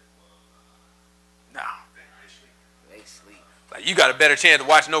over. I was like, well, nah. They sleep. Like, you got a better chance of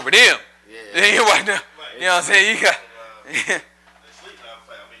watching over them. Yeah. Than you watching them. You know what I'm saying? You got. they sleep. And I was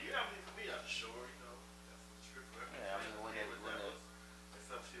like, I mean, you know what I mean? For me, I'm sure, you know, that's the script for everything. Yeah, I mean, when and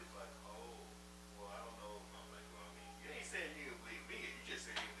stuff, she was like, oh, well, I don't know. I'm like, well, I mean, you ain't saying you believe me. You just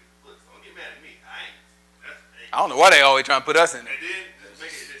saying you believe the book. So don't get mad at me. I don't know why they always trying to put us in it. And then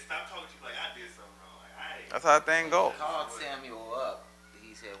stop talking to you like I did something wrong. Like, I ain't. That's how that thing goes. Called Samuel up.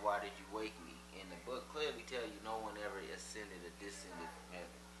 He said, why did you wake me? And the book clearly tell you no one ever ascended or descended from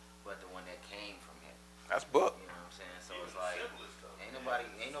heaven, but the one that came from heaven. That's book. You know what I'm saying? So it's like,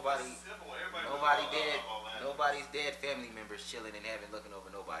 nobody's dead family members chilling in heaven looking over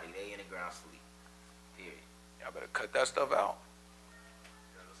nobody. They in the ground sleep. Period. Y'all better cut that stuff out.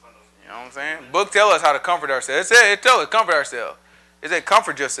 I'm saying? Book tell us how to comfort ourselves. It tell us comfort ourselves. It said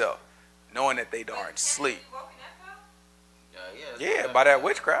comfort yourself, knowing that they darn sleep. Yeah, by that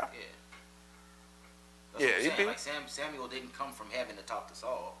witchcraft. Yeah, yeah, saying. Like Samuel didn't come from heaven to talk to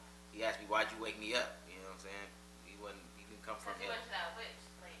Saul. He asked me, "Why'd you wake me up?" You know what I'm saying? He didn't come from heaven. That witch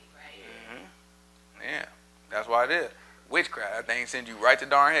lady, right? Mm-hmm. Yeah, that's why it is. Witchcraft, that thing sends you right to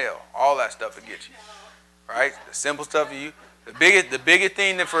darn hell. All that stuff to get you. Right? The simple stuff to you. The biggest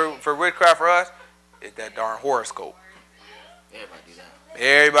thing that for witchcraft for us is that darn horoscope. Everybody do that.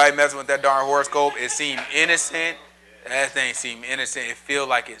 Everybody messing with that darn horoscope. It seemed innocent. That thing seemed innocent. It feel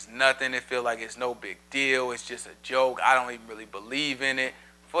like it's nothing. It feel like it's no big deal. It's just a joke. I don't even really believe in it.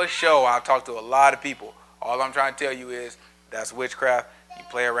 For sure, I've talked to a lot of people. All I'm trying to tell you is that's witchcraft. You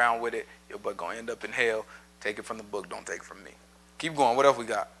play around with it, your butt gonna end up in hell. Take it from the book. Don't take it from me. Keep going. What else we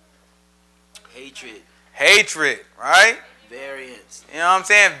got? Hatred. Hatred, right? Variance. You know what I'm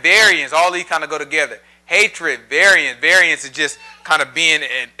saying? Variance. All these kind of go together. Hatred, variance. Variance is just kind of being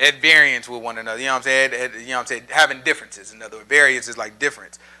at variance with one another. You know what I'm saying? You know what I'm saying? Having differences. In other words, variance is like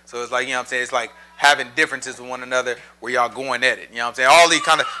difference. So it's like, you know what I'm saying? It's like having differences with one another where y'all going at it. You know what I'm saying? All these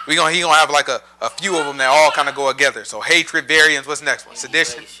kind of, he gonna have like a few of them that all kind of go together. So hatred, variance. What's the next one?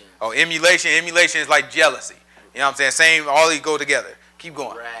 Sedition. Oh, emulation. Emulation is like jealousy. You know what I'm saying? Same. All these go together. Keep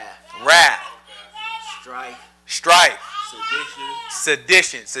going. Wrath. Strife.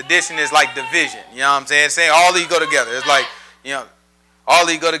 Sedition. Sedition is like division. You know what I'm saying? Saying all these go together. It's like, you know, all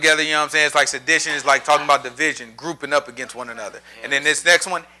these go together. You know what I'm saying? It's like sedition is like talking about division, grouping up against one another. And then this next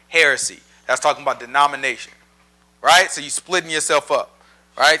one, heresy. That's talking about denomination. Right? So you splitting yourself up.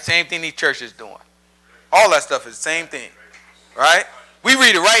 Right? Same thing these churches doing. All that stuff is the same thing. Right? We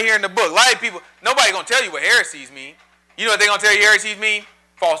read it right here in the book. A lot of people, nobody going to tell you what heresies mean. You know what they're going to tell you heresies mean?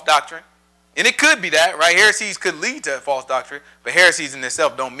 False doctrine. And it could be that, right? Heresies could lead to false doctrine, but heresies in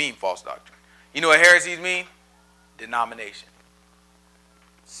itself don't mean false doctrine. You know what heresies mean? Denomination.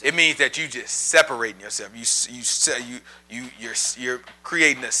 It means that you just separating yourself. You're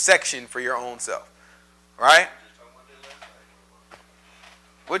creating a section for your own self, right?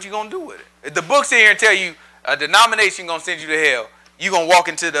 What you gonna do with it? If the book sit here and tell you a denomination gonna send you to hell, you gonna walk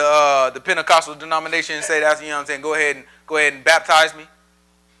into the Pentecostal denomination and say that's, you know what I'm saying? Go ahead and baptize me.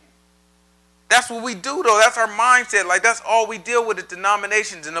 That's what we do, though. That's our mindset. Like, that's all we deal with is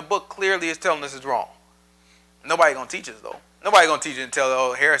denominations, and the book clearly is telling us it's wrong. Nobody going to teach us, though. Nobody going to teach us and tell,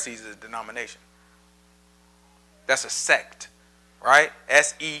 oh, heresies is a denomination. That's a sect, right?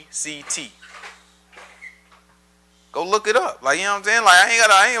 S-E-C-T. Go look it up. Like, you know what I'm saying? Like,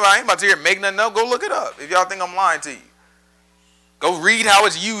 I ain't about to hear make nothing up. Go look it up if y'all think I'm lying to you. Go read how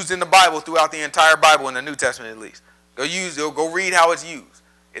it's used in the Bible throughout the entire Bible, in the New Testament at least. Go read how it's used.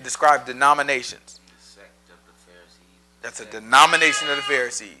 It describes denominations. The sect of the Pharisees. That's a denomination of the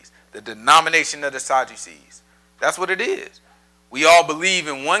Pharisees. The denomination of the Sadducees. That's what it is. We all believe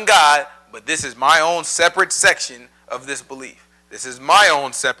in one God, but this is my own separate section of this belief. This is my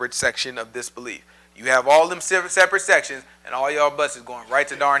own separate section of this belief. You have all them separate sections, and all y'all butts is going right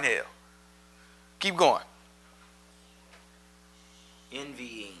to darn hell. Keep going.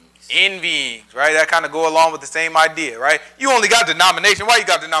 Envyings, right? That kind of go along with the same idea, right? You only got denomination. Why you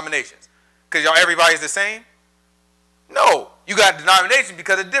got denominations? Because y'all everybody's the same? No. You got denomination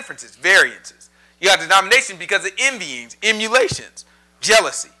because of differences, variances. You got denomination because of envyings, emulations,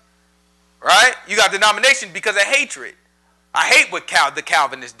 jealousy, right? You got denomination because of hatred. I hate what the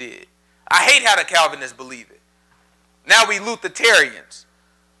Calvinists did. I hate how the Calvinists believe it. Now we Lutheritarians.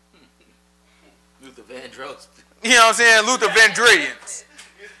 Luther Vandross. You know what I'm saying? Luther Vandrians.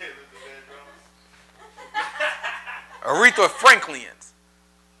 Aretha Franklians.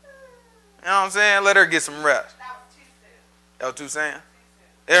 You know what I'm saying? Let her get some rest. That was too soon.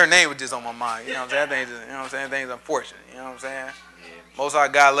 Her name was just on my mind. You know what I'm saying? You know what I'm saying? Things unfortunate. You know what I'm saying? Yeah. Most High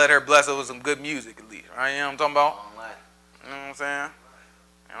God let her bless her with some good music at least. Right? You know what I'm talking about? You know what I'm saying?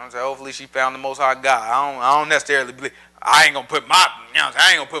 You know what I'm saying? Hopefully she found the Most High God. I don't necessarily believe. I ain't gonna put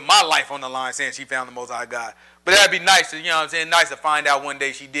my life on the line saying she found the Most High God. But that'd be nice to, you know what I'm saying, nice to find out one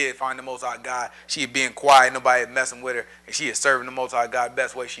day she did find the Most High God. She had been quiet, nobody had messing with her, and she is serving the Most High God the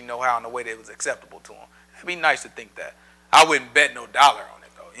best way she know how and the way that it was acceptable to him. It'd be nice to think that. I wouldn't bet no dollar on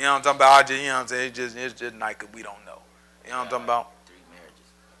it, though. You know what I'm talking about? You know what I'm saying? It's just nice because we don't know. You know what I'm talking about? 3 marriages.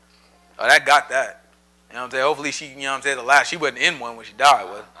 Oh, that got that. You know what I'm saying? Hopefully she, you know what I'm saying, she wasn't in one when she died,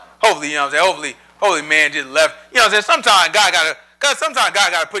 was it? Hopefully, you know what I'm saying? Hopefully man just left. You know what I'm saying? Sometimes God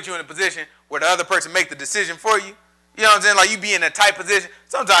gotta put you in a position where the other person make the decision for you. You know what I'm saying? Like you be in a tight position.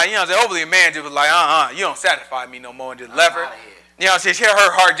 Sometimes, you know what I'm saying? Hopefully a man just was like, you don't satisfy me no more, and just left her. You know what I'm saying?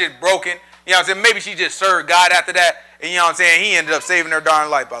 Her heart just broken. You know what I'm saying? Maybe she just served God after that. And you know what I'm saying? He ended up saving her darn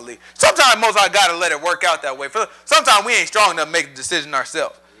life, I believe. Sometimes most I got to let it work out that way. Sometimes we ain't strong enough to make the decision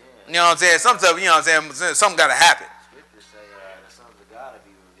ourselves. Yeah. You know what I'm saying? Sometimes, you know what I'm saying? Something got to happen. Scriptures say the sons of God will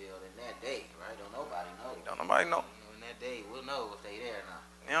be revealed in that day, right? Don't nobody know. Don't nobody know. In that day, we'll know if they there or not.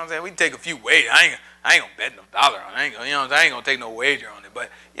 You know what I'm saying? We can take a few wagers. I ain't gonna bet no dollar on it. You know what I'm saying? I ain't gonna take no wager on it. But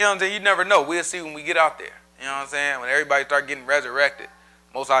you know what I'm saying? You never know. We'll see when we get out there. You know what I'm saying? When everybody start getting resurrected,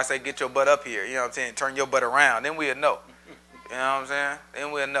 most I say get your butt up here. You know what I'm saying? Turn your butt around. Then we'll know. You know what I'm saying?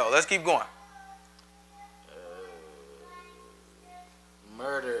 Then we'll know. Let's keep going.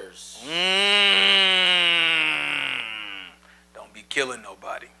 Murders. Don't be killing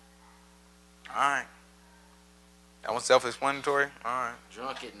nobody. All right. That one's self-explanatory. All right.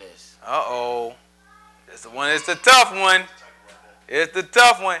 Drunkenness. Uh-oh. It's the one. It's the tough one. It's the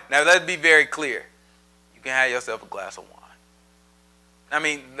tough one. Now, let's be very clear. You can have yourself a glass of wine. I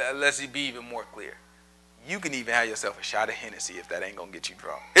mean, let's be even more clear. You can even have yourself a shot of Hennessy if that ain't going to get you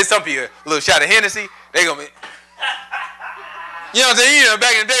drunk. It's some people, a little shot of Hennessy, they going to be... You know what I'm saying? You know,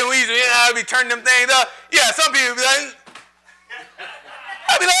 back in the day when we used to, I'd be turning them things up. Yeah, some people be like...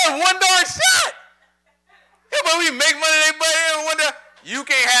 I'd be like, one darn shot. Yeah, but we make money, they butt in one darn... You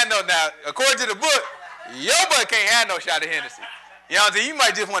can't have no... Now, according to the book, your butt can't have no shot of Hennessy. You know what I'm saying? You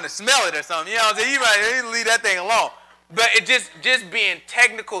might just want to smell it or something. You know what I'm saying? You might leave that thing alone. But it just being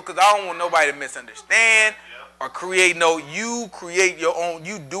technical, because I don't want nobody to misunderstand or create you create your own,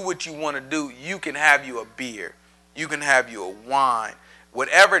 you do what you want to do. You can have you a beer. You can have you a wine.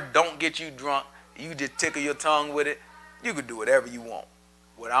 Whatever don't get you drunk, you just tickle your tongue with it. You can do whatever you want.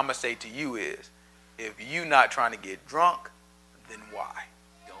 What I'm going to say to you is, if you're not trying to get drunk, then why?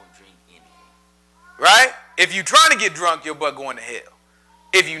 Don't drink anything. Right? If you're trying to get drunk, your butt going to hell.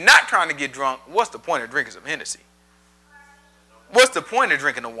 If you're not trying to get drunk, what's the point of drinking some Hennessy? What's the point of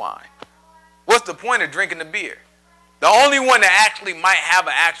drinking the wine? What's the point of drinking the beer? The only one that actually might have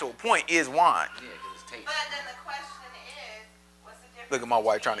an actual point is wine. Yeah, because it's tasty. But then the question is, what's the difference? Look at my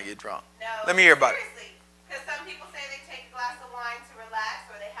wife trying to get drunk. No, Let me hear about it. seriously, because some people say they take a glass of wine to relax,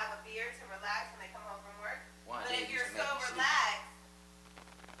 or they have a beer to relax when they come home from work. Wine But if you're so relaxed,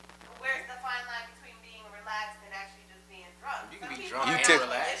 where's the fine line between being relaxed and actually just being drunk? You can Some be people drunk are and belligerent.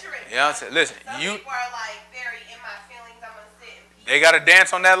 relaxed. Yeah, I said, listen, Some people are like very in my feelings. I'm gonna sit and pee. they got to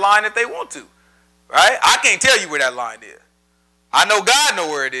dance on that line if they want to, right? I can't tell you where that line is. I know God know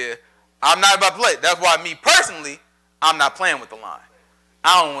where it is. I'm not about to play. That's why me personally, I'm not playing with the line.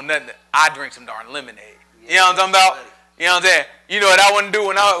 I don't want nothing. I drink some darn lemonade. You know what I'm talking about? You know what I'm saying? You know what I want to do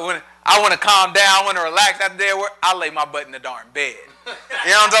when I want to calm down, I want to relax after day at work? I lay my butt in the darn bed.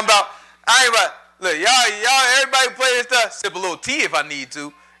 You know what I'm talking about? I ain't about, look, y'all, everybody play this stuff. Sip a little tea if I need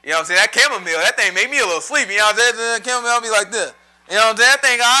to. You know what I'm saying? That chamomile, that thing made me a little sleepy. You know what I'm saying? Chamomile, I'll be like this. You know what I'm saying? That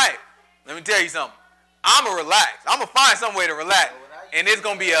thing all right. Let me tell you something. I'm going to relax. I'm going to find some way to relax. And it's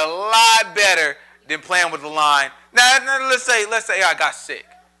going to be a lot better than playing with the line. Now let's say I got sick.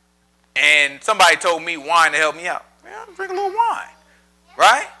 And somebody told me wine to help me out. Man, I'll drink a little wine.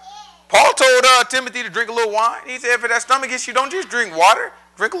 Right? Paul told Timothy to drink a little wine. He said, for that stomach issue, don't just drink water.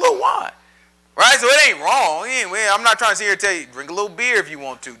 Drink a little wine. Right? So it ain't wrong. I'm not trying to sit here and tell you, drink a little beer if you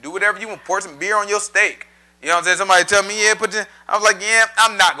want to. Do whatever you want. Pour some beer on your steak. You know what I'm saying? Somebody tell me, yeah, I was like, yeah,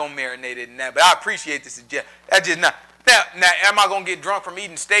 I'm not going to marinate it in that. But I appreciate the suggestion. That's just not. Now, am I going to get drunk from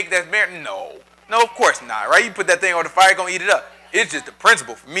eating steak that's marinated? No. No, of course not. Right? You put that thing on the fire, you're going to eat it up. It's just the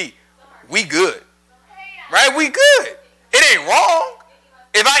principle for me. We good. Right? We good. It ain't wrong.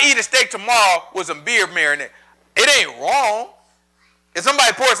 If I eat a steak tomorrow with some beer marinade, it ain't wrong. If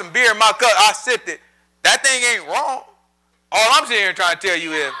somebody pours some beer in my cup, I sipped it. That thing ain't wrong. All I'm sitting here trying to tell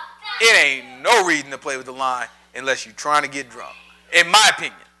you is it ain't no reason to play with the line unless you're trying to get drunk. In my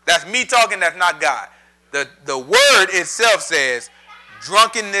opinion. That's me talking, that's not God. The word itself says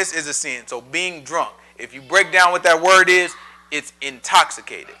drunkenness is a sin. So being drunk, if you break down what that word is, it's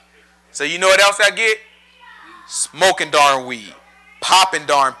intoxicated. So you know what else I get? Smoking darn weed. Popping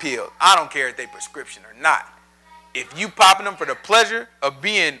darn pills. I don't care if they prescription or not. If you popping them for the pleasure of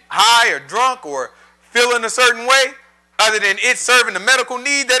being high or drunk or feeling a certain way, other than it serving the medical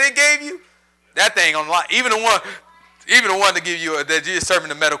need that it gave you, that thing on the line. Even the one to give you that is serving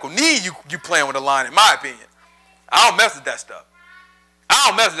the medical need, you playing with the line. In my opinion, I don't mess with that stuff. I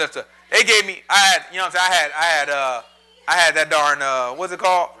don't mess with that stuff. They gave me. I had, you know what I'm saying? I had that darn what's it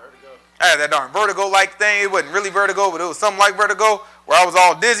called? Vertigo. I had that darn vertigo-like thing. It wasn't really vertigo, but it was something like vertigo, where I was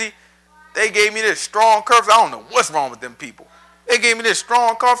all dizzy. They gave me this strong cough. I don't know what's wrong with them people. They gave me this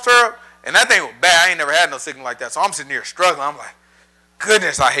strong cough syrup, and that thing was bad. I ain't never had no sickness like that. So I'm sitting here struggling. I'm like,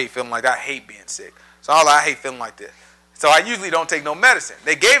 goodness, I hate feeling like that. I hate being sick. So I'm like, I hate feeling like this. So I usually don't take no medicine.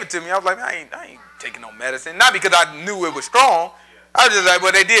 They gave it to me. I was like, I ain't taking no medicine. Not because I knew it was strong. I was just like,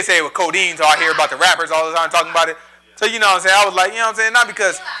 well, they did say it was codeine, so I hear about the rappers all the time talking about it. So, you know what I'm saying? I was like, you know what I'm saying? Not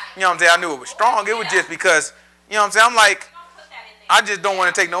because, you know what I'm saying, I knew it was strong. It was just because, you know what I'm saying? I'm like, I just don't want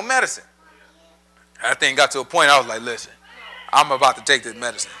to take no medicine. That thing got to a point I was like, listen, I'm about to take this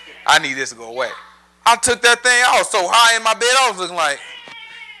medicine. I need this to go away. I took that thing. I was so high in my bed. I was looking like,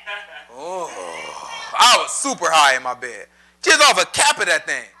 oh. I was super high in my bed. Just off a cap of that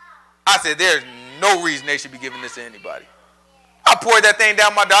thing. I said, there's no reason they should be giving this to anybody. I poured that thing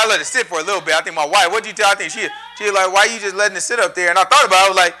down my door. I let it sit for a little bit. I think my wife, what'd you tell? I think she was like, why you just letting it sit up there? And I thought about it. I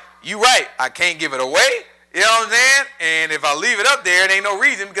was like, you right. I can't give it away. You know what I'm saying? And if I leave it up there, it ain't no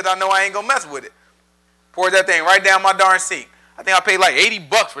reason because I know I ain't going to mess with it. Poured that thing right down my darn sink. I think I paid like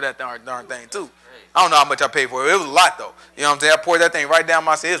 $80 for that darn thing too. I don't know how much I paid for it. It was a lot though. You know what I'm saying? I poured that thing right down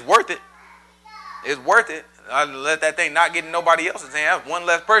my sink. It's worth it. It's worth it. I let that thing not get in nobody else's hand. That's one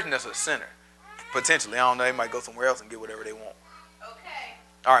less person that's a sinner. Potentially. I don't know. They might go somewhere else and get whatever they want. Okay.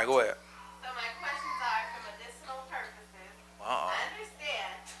 All right, go ahead. So my questions are for medicinal purposes. I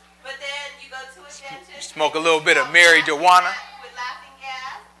understand. But then you go to a dentist. You smoke a little bit of marijuana. With laughing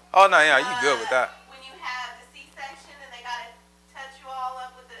gas. Oh, no, yeah, you good with that. When you have the C-section and they got to touch you all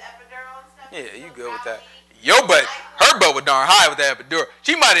up with the epidural and stuff. Yeah, you good with that. Your butt, her butt was darn high with that epidural.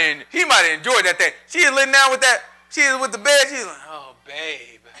 He might have enjoyed that thing. She is laying down with that. She is with the bed. She's like, oh,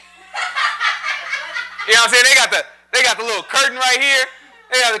 babe. You know what I'm saying? They got the little curtain right here.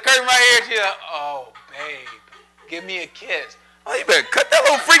 They got the curtain right here. She's like, oh, babe, give me a kiss. Oh, you better cut that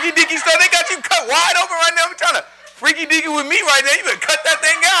little freaky deaky stuff. They got you cut wide open right now. I'm trying to freaky deaky with me right now. You better cut that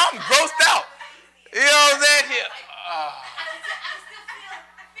thing out. I'm grossed out. You know what I'm saying? She,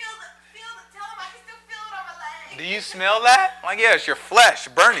 do you smell that? Like, yeah, it's your flesh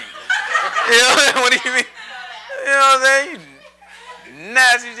burning. You know what do you mean? You know what I'm saying? You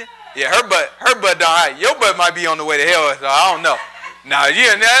nasty. Yeah, her butt don't hide. Your butt might be on the way to hell, so I don't know. Nah,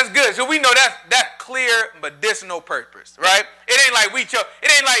 yeah, that's good. So we know that's clear medicinal purpose, right? It ain't like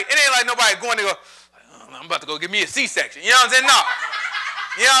it ain't like nobody going to go, oh, I'm about to go give me a C-section. You know what I'm saying? No.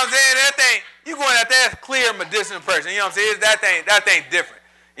 You know what I'm saying? That thing, you going out there, that's clear medicinal person. You know what I'm saying? That thing's different.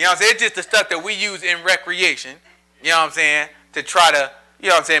 You know what I'm saying? It's just the stuff that we use in recreation. You know what I'm saying? To try to, you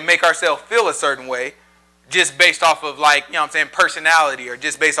know what I'm saying, make ourselves feel a certain way just based off of, like, you know what I'm saying, personality or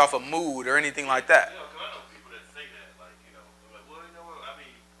just based off of mood or anything like that. You know, I know people that say that, like, you know, they're like, well, you know what, I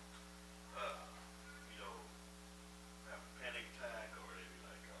mean, you know, have a panic attack or they be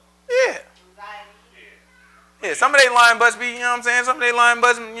like, Yeah. Yeah, some of they lying butts be, you know what I'm saying? Some of they lying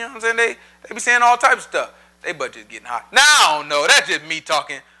butts, you know what I'm saying? They be saying all types of stuff. They butt just getting hot. Now, I don't know. That's just me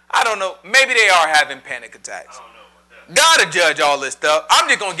talking. I don't know. Maybe they are having panic attacks. I don't know about that. Gotta judge all this stuff. I'm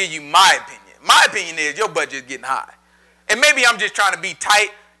just going to give you my opinion. My opinion is your butt just getting high. And maybe I'm just trying to be tight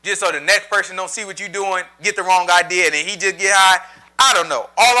just so the next person don't see what you're doing, get the wrong idea, and then he just get high. I don't know.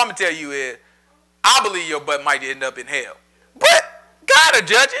 All I'm going to tell you is I believe your butt might end up in hell. But gotta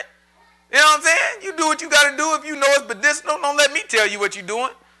judge it. You know what I'm saying? You do what you got to do. If you know it's medicinal, don't let me tell you what you're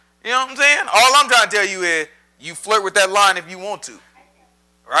doing. You know what I'm saying? All I'm trying to tell you is you flirt with that line if you want to.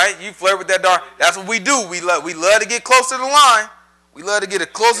 Right? You flirt with that dark. That's what we do. We love to get close to the line. We love to get as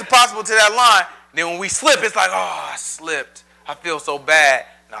close as possible to that line. Then when we slip, it's like, oh, I slipped. I feel so bad.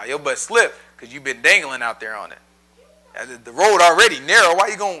 Nah, your butt slipped because you've been dangling out there on it. The road already narrow. Why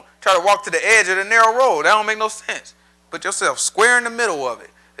you going to try to walk to the edge of the narrow road? That don't make no sense. Put yourself square in the middle of it.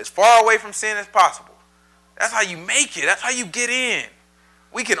 As far away from sin as possible. That's how you make it. That's how you get in.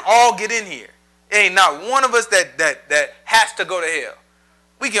 We can all get in here. Ain't not one of us that has to go to hell.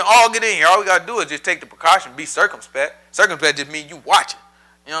 We can all get in here. All we got to do is just take the precaution, be circumspect. Circumspect just means you watching.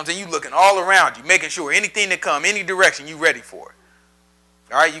 You know what I'm saying? You looking all around you, making sure anything that come, any direction, you ready for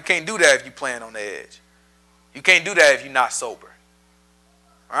it. All right? You can't do that if you playing on the edge. You can't do that if you're not sober.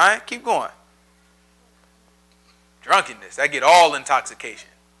 All right? Keep going. Drunkenness, that get all intoxication,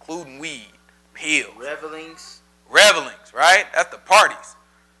 including weed, pills. Revelings, right? That's the parties.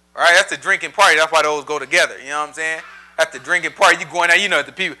 All right? That's the drinking party. That's why those go together. You know what I'm saying? That's the drinking party. You going out, you know what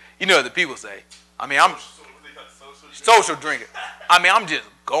the people say. I mean, I'm social drinker. I mean, I'm just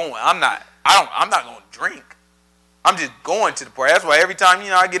going. I'm not going to drink. I'm just going to the party. That's why every time,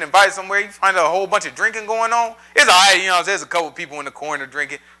 I get invited somewhere, you find a whole bunch of drinking going on. It's all right, there's a couple people in the corner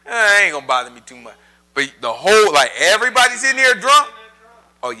drinking. It ain't going to bother me too much. But the whole, everybody's in there drunk.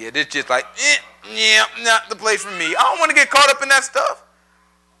 Oh, yeah, this just not the place for me. I don't want to get caught up in that stuff.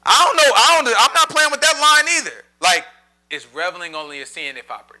 I don't know. I'm not playing with that line either. Is reveling only a sin if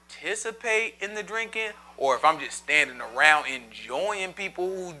I participate in the drinking or if I'm just standing around enjoying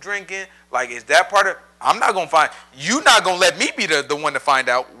people who's drinking? Is that part of... I'm not going to find, you're not going to let me be the one to find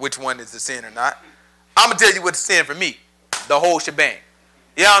out which one is the sin or not. I'm going to tell you what's the sin for me. The whole shebang.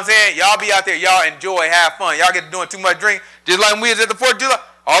 You know what I'm saying? Y'all be out there, y'all enjoy, have fun. Y'all get to doing too much drink. Just like when we was at the 4th of July,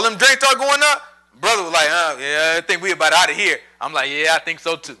 all them drinks start going up. Brother was like, yeah, I think we about out of here. I'm like, yeah, I think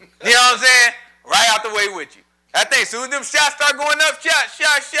so too. You know what I'm saying? Right out the way with you. I think as soon as them shots start going up, shot,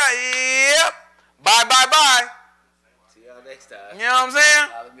 yep. Bye. See y'all next time. You know what I'm saying?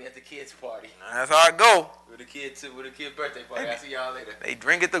 Follow me at the kids' party. That's how I go. With the kids birthday party. I'll see y'all later. They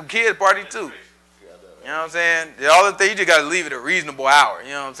drink at the kids' party too. You know what I'm saying? All the things, you just got to leave it a reasonable hour. You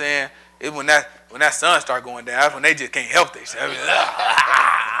know what I'm saying? It's when that sun start going down, that's when they just can't help themselves. You know what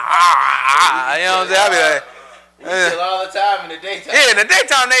I'm saying? I be like, we chill all the time in the daytime. Yeah, in the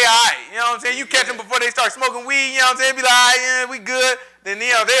daytime they all right. You know what I'm saying? You catch them before they start smoking weed. You know what I'm saying? Be like, all right, yeah, we good. Then,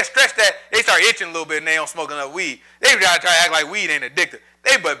 you know, they'll stretch that. They start itching a little bit and they don't smoke enough weed. They try to act like weed ain't addictive.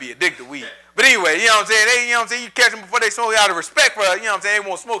 They but be addicted to weed. But anyway, you know what I'm saying? You know what I'm saying? You catch them before they smoke out of respect for, you know what I'm saying? They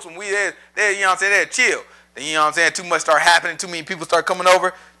won't smoke some weed. They you know what I'm saying? They'll chill. Then, you know what I'm saying? Too much start happening. Too many people start coming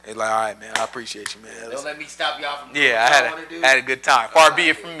over. They like, all right, man, I appreciate you, man. Don't let me stop y'all from doing yeah, what I had a good time. Far be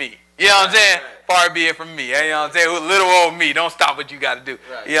it from me. You know what I'm saying? Far be it from me. You know what I'm saying? Little old me. Don't stop what you got to do.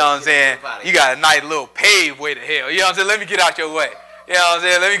 Right. You know what I'm saying? You got a nice little paved way to hell. You know what I'm saying? Let me get out your way. You know what I'm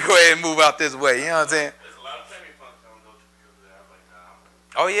saying? Let me go ahead and move out this way. You know what I'm saying? There's a lot of family functions I don't go to because of that. I'm like,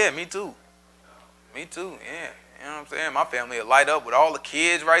 nah. Oh, yeah, me too. Me too, yeah. You know what I'm saying? My family will light up with all the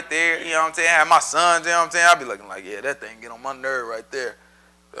kids right there. You know what I'm saying? Have my sons, you know what I'm saying? I'll be looking like, yeah, that thing get on my nerve right there.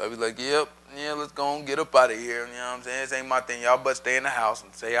 So I'll be like, yep, yeah, let's go and get up out of here. You know what I'm saying? This ain't my thing. Y'all but stay in the house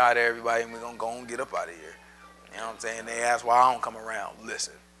and say hi to everybody and we're going to go and get up out of here. You know what I'm saying? They ask why I don't come around.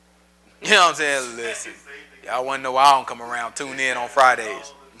 Listen. You know what I'm saying? Listen. Y'all want to know why I don't come around. Tune in on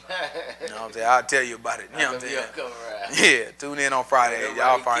Fridays. You know what I'm saying? I'll tell you about it. You know what I'm saying? Yeah, tune in on Fridays.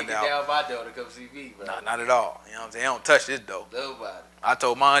 Y'all find out. Down my door to come see me, bro. Nah, not at all. You know what I'm saying? They don't touch this though. Nobody. I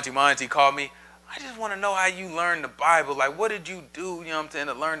told my auntie called me. I just want to know how you learned the Bible. Like, what did you do, you know what I'm saying,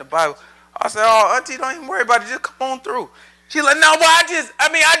 to learn the Bible? I said, oh, auntie, don't even worry about it. Just come on through. She like, no, but I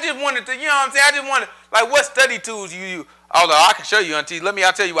just wanted to, you know what I'm saying? I just wanted, like, what study tools you use? I was like, I can show you, auntie.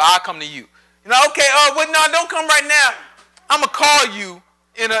 I'll tell you where I'll come to you. You know, okay, no, don't come right now. I'm going to call you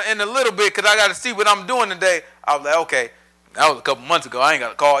in a little bit because I got to see what I'm doing today. I was like, okay. That was a couple months ago. I ain't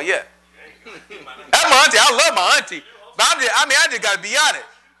got a call yet. That's my auntie. I love my auntie. But I just got to be honest.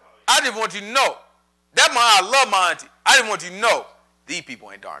 I just want you to know. I love my auntie. I just want you to know these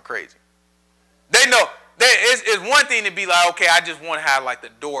people ain't darn crazy. They know. It's one thing to be like, okay, I just want to have like the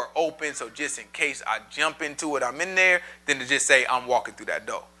door open so just in case I jump into it, I'm in there, than to just say I'm walking through that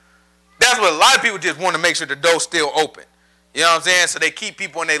door. That's what a lot of people just want to make sure the door's still open. You know what I'm saying? So they keep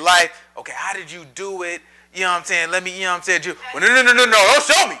people in their life. Okay, how did you do it? You know what I'm saying? Let me, you know what I'm saying? Well, no, don't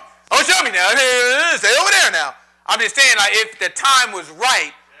show me. Don't show me now. Stay over there now. I'm just saying, like, if the time was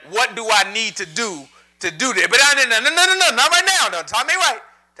right, what do I need to do that? But no, not right now. No, time ain't right.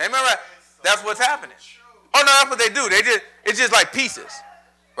 Time ain't right. That's what's happening. Oh, no, that's what they do. It's just like pieces.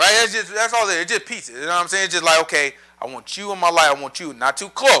 Right? That's all it's just pieces. You know what I'm saying? It's just like, okay, I want you in my life. I want you not too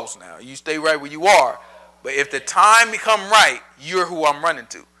close now. You stay right where you are. But if the time become right, you're who I'm running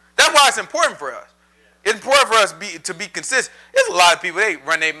to. That's why it's important for us. It's important for us to be consistent. There's a lot of people, they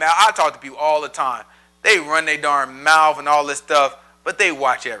run their mouth. I talk to people all the time. They run their darn mouth and all this stuff, but they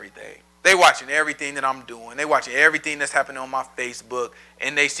watch everything. They watching everything that I'm doing. They watching everything that's happening on my Facebook,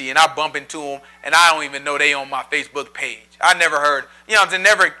 and they see, and I bump into them, and I don't even know they on my Facebook page. I never heard, you know what I'm saying,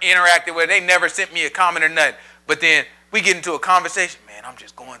 never interacted with it. They never sent me a comment or nothing. But then we get into a conversation. Man, I'm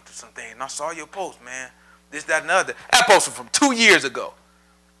just going through something, and I saw your post, man. This, that, and the other. That post was from 2 years ago.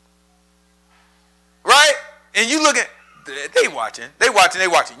 Right? And you look at, they watching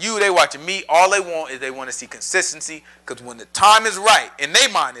you, they watching me. All they want is they want to see consistency, because when the time is right, in their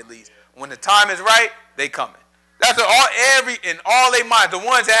mind at least, when the time is right, they coming. That's in all their mind. The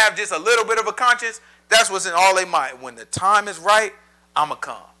ones that have just a little bit of a conscience, that's what's in all their mind. When the time is right, I'ma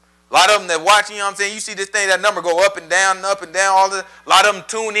come. A lot of them that watching, you know what I'm saying, you see this thing, that number go up and down, all this. A lot of them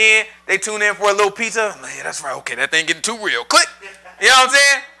tune in. They tune in for a little pizza. Man, that's right. Okay, that thing getting too real. Click. You know what I'm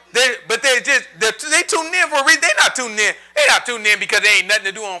saying? They tune in for a reason. They not tuning in. They not tuning in because they ain't nothing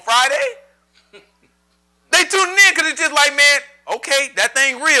to do on Friday. They tuning in because it's just like, man, okay, that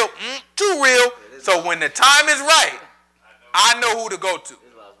thing real. Too real. So when the time is right, I know who to go to.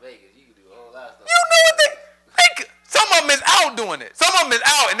 It's Las Vegas. You can do a whole lot of stuff. You know what they some of them is out doing it. Some of them is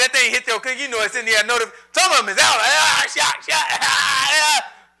out, and that thing hit your click. You know it's in there. Some of them is out. Shot.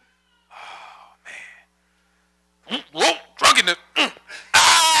 Oh, man. Whoa, drunkenness.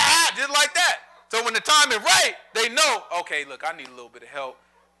 Just like that. So when the time is right, they know, okay, look, I need a little bit of help.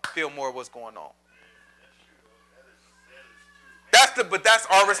 Feel more of what's going on. but that's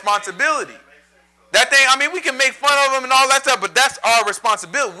our responsibility. That thing, I mean, we can make fun of them and all that stuff, but that's our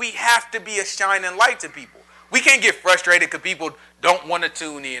responsibility. We have to be a shining light to people. We can't get frustrated because people don't want to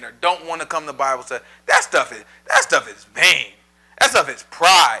tune in or don't want to come to Bible study. That stuff is vain. That stuff is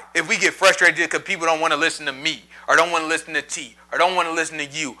pride. If we get frustrated because people don't want to listen to me or don't want to listen to T or don't want to listen to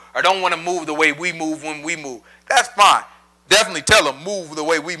you or don't want to move the way we move when we move, that's fine. Definitely tell them move the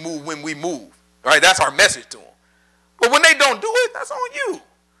way we move when we move. All right, that's our message to them. But when they don't do it, that's on you.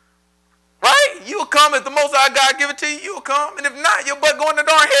 Right? You'll come if the Most High God give it to you. You'll come, and if not, your butt going to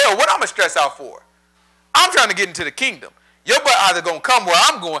darn hell. What I'm gonna stress out for? I'm trying to get into the kingdom. Your butt either gonna come where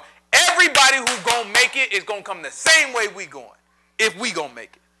I'm going. Everybody who gonna make it is gonna come the same way we going. If we gonna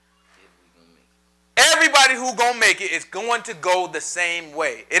make it. Everybody who gonna make it is going to go the same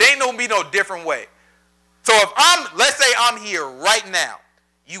way. It ain't gonna be no different way. So if let's say I'm here right now,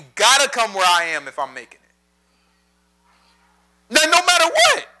 you gotta come where I am if I'm making it. Now, no matter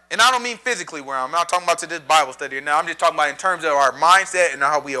what. And I don't mean physically where I'm not talking about to this Bible study now. I'm just talking about in terms of our mindset and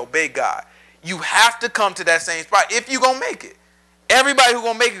how we obey God. You have to come to that same spot if you're going to make it. Everybody who's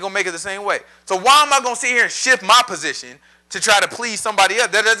going to make it the same way. So why am I going to sit here and shift my position to try to please somebody else?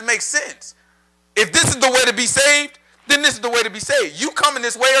 That doesn't make sense. If this is the way to be saved, then this is the way to be saved. You coming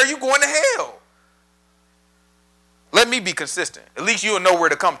this way or you going to hell. Let me be consistent. At least you'll know where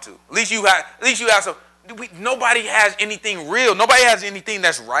to come to. At least you have some. Nobody has anything real. Nobody has anything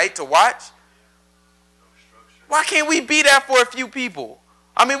that's right to watch. Why can't we be that for a few people?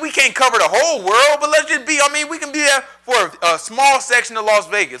 I mean, we can't cover the whole world, but let's just be, we can be that for a small section of Las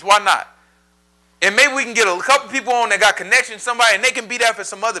Vegas. Why not? And maybe we can get a couple people on that got connections to somebody, and they can be that for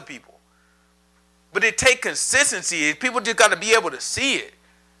some other people. But it takes consistency. People just got to be able to see it.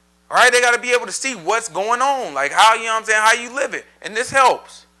 All right? They got to be able to see what's going on, like how, you know what I'm saying, how you live it. And this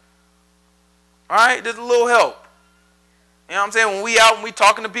helps. All right, there's a little help. You know what I'm saying? When we out and we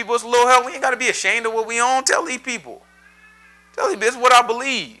talking to people, it's a little help. We ain't got to be ashamed of what we own. Tell these people. Tell these, this is what I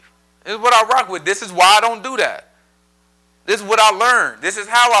believe. This is what I rock with. This is why I don't do that. This is what I learned. This is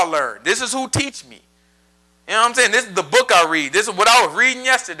how I learned. This is who teach me. You know what I'm saying? This is the book I read. This is what I was reading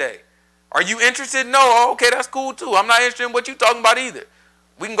yesterday. Are you interested? No. Oh, okay, that's cool too. I'm not interested in what you're talking about either.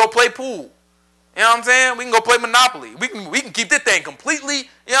 We can go play pool. You know what I'm saying? We can go play Monopoly. We can keep this thing completely,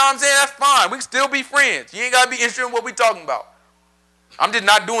 you know what I'm saying? That's fine. We can still be friends. You ain't got to be interested in what we talking about. I'm just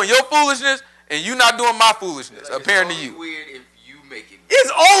not doing your foolishness, and you not doing my foolishness, like apparent to you. It's only weird if you make it weird.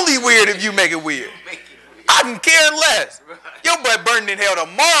 It's only weird if you make it weird. I can care less. Right. Your butt burning in hell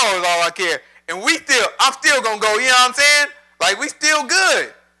tomorrow is all I care. And I'm still going to go, you know what I'm saying? Like, we still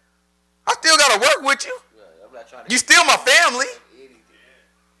good. I still got to work with you. Right. I'm not trying to you still my family.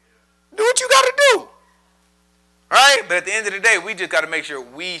 Do what you got to do. All right? But at the end of the day, we just got to make sure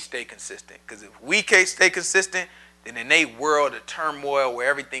we stay consistent. Because if we can't stay consistent, then in a world of turmoil where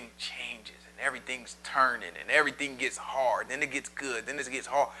everything changes and everything's turning and everything gets hard, then it gets good, then it gets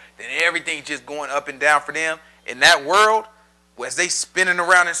hard, then everything's just going up and down for them. In that world, as they spinning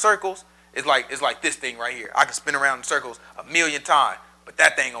around in circles, it's like this thing right here. I can spin around in circles 1,000,000 times, but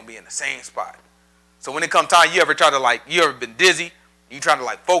that thing going to be in the same spot. So when it comes time, you ever been dizzy? You trying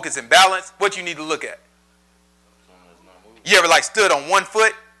to focus and balance, what you need to look at? You ever stood on one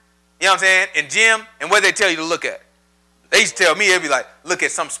foot, you know what I'm saying, in gym, and what they tell you to look at? They used to tell me, it'd be look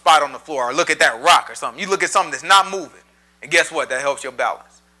at some spot on the floor or look at that rock or something. You look at something that's not moving, and guess what? That helps your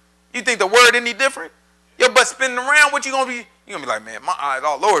balance. You think the word any different? Your butt spinning around, what you going to be? You're going to be like, man, my eyes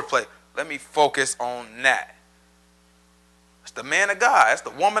all over the place. Let me focus on that. That's the man of God. That's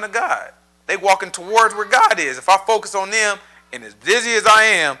the woman of God. They walking towards where God is. If I focus on them, and as busy as I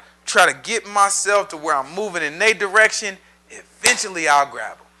am, try to get myself to where I'm moving in their direction, eventually I'll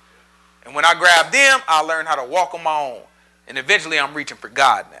grab them. And when I grab them, I'll learn how to walk on my own. And eventually I'm reaching for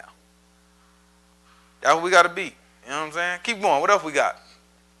God now. That's what we got to be. You know what I'm saying? Keep going. What else we got?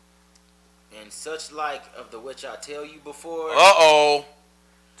 And such like of the which I tell you before. Uh-oh.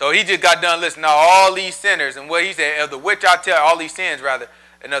 So he just got done listening to all these sinners. And what he said, of the which I tell, all these sins rather,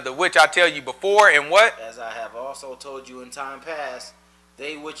 and of the which I tell you before, and what? As I have also told you in time past,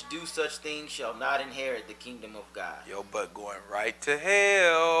 they which do such things shall not inherit the kingdom of God. Yo, but going right to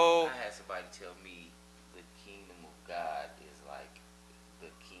hell. I had somebody tell me the kingdom of God is like the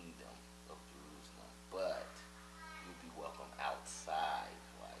kingdom of Jerusalem, but you'll be welcome outside.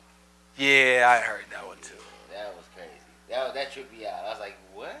 Yeah, I heard that one too. Yeah, that was crazy. That tripped me out. I was like,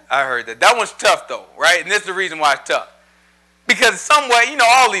 what? I heard that. That one's tough though, right? And this is the reason why it's tough. Because somewhat,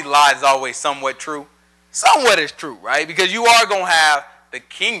 all these lies is always somewhat true. Somewhat is true, right? Because you are going to have the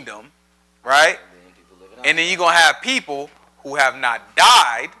kingdom, right? And then you're going to have people who have not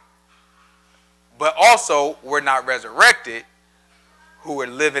died, but also were not resurrected, who are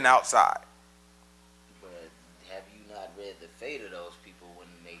living outside. But have you not read the fate of those people when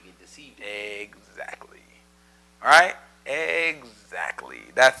they get deceived? Exactly. Right? Exactly.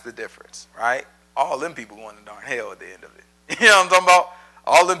 That's the difference, right? All them people going to darn hell at the end of it. You know what I'm talking about?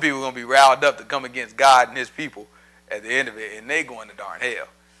 All them people going to be riled up to come against God and his people at the end of it, and they going to darn hell.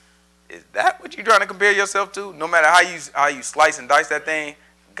 Is that what you're trying to compare yourself to? No matter how you slice and dice that thing,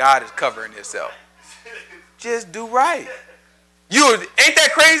 God is covering himself. Just do right. Ain't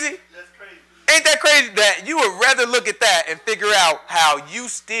that crazy? That's crazy. Ain't that crazy that you would rather look at that and figure out how you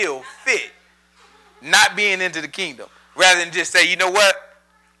still fit not being into the kingdom rather than just say, you know what?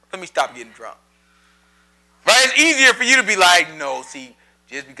 Let me stop getting drunk. Right? It's easier for you to be like, no, see,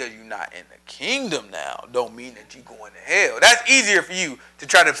 just because you're not in the kingdom now don't mean that you're going to hell. That's easier for you to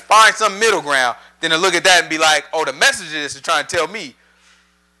try to find some middle ground than to look at that and be like, oh, the message of this is trying to tell me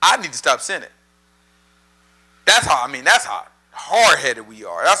I need to stop sinning. That's how hard-headed we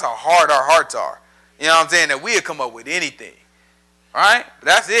are. That's how hard our hearts are. You know what I'm saying? That we'll come up with anything. Right? But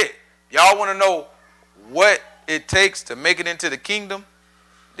that's it. Y'all want to know what it takes to make it into the kingdom?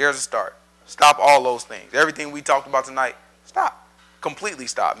 There's a start. Stop all those things. Everything we talked about tonight, stop. Completely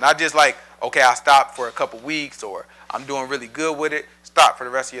stop. Not just like, okay, I stopped for a couple weeks or I'm doing really good with it. Stop for the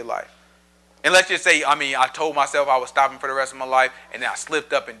rest of your life. And let's just say, I told myself I was stopping for the rest of my life and then I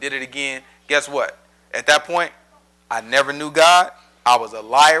slipped up and did it again. Guess what? At that point, I never knew God. I was a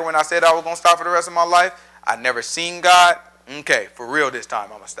liar when I said I was going to stop for the rest of my life. I never seen God. Okay, for real this time, I'm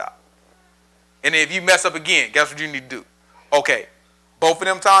going to stop. And if you mess up again, guess what you need to do? Okay, both of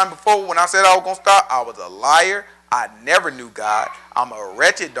them times before when I said I was going to stop, I was a liar. I never knew God. I'm a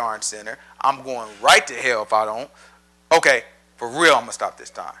wretched darn sinner. I'm going right to hell if I don't. Okay, for real, I'm going to stop this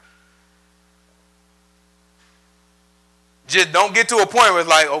time. Just don't get to a point where it's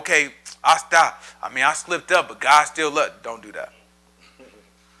like, okay, I stopped. I slipped up, but God still loves. Don't do that.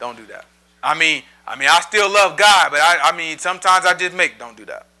 Don't do that. I still love God, but sometimes I just don't do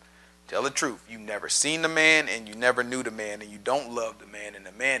that. Tell the truth. You never seen the man, and you never knew the man, and you don't love the man, and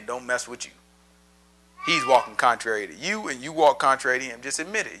the man don't mess with you. He's walking contrary to you, and you walk contrary to him. Just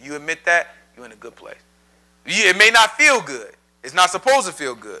admit it. You admit that, you're in a good place. It may not feel good. It's not supposed to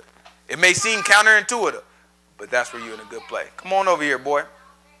feel good. It may seem counterintuitive, but that's where you're in a good place. Come on over here, boy.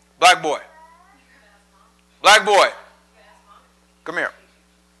 Black boy. Black boy. Come here.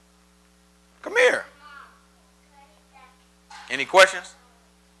 Come here. Any questions?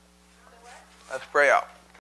 Let's pray out.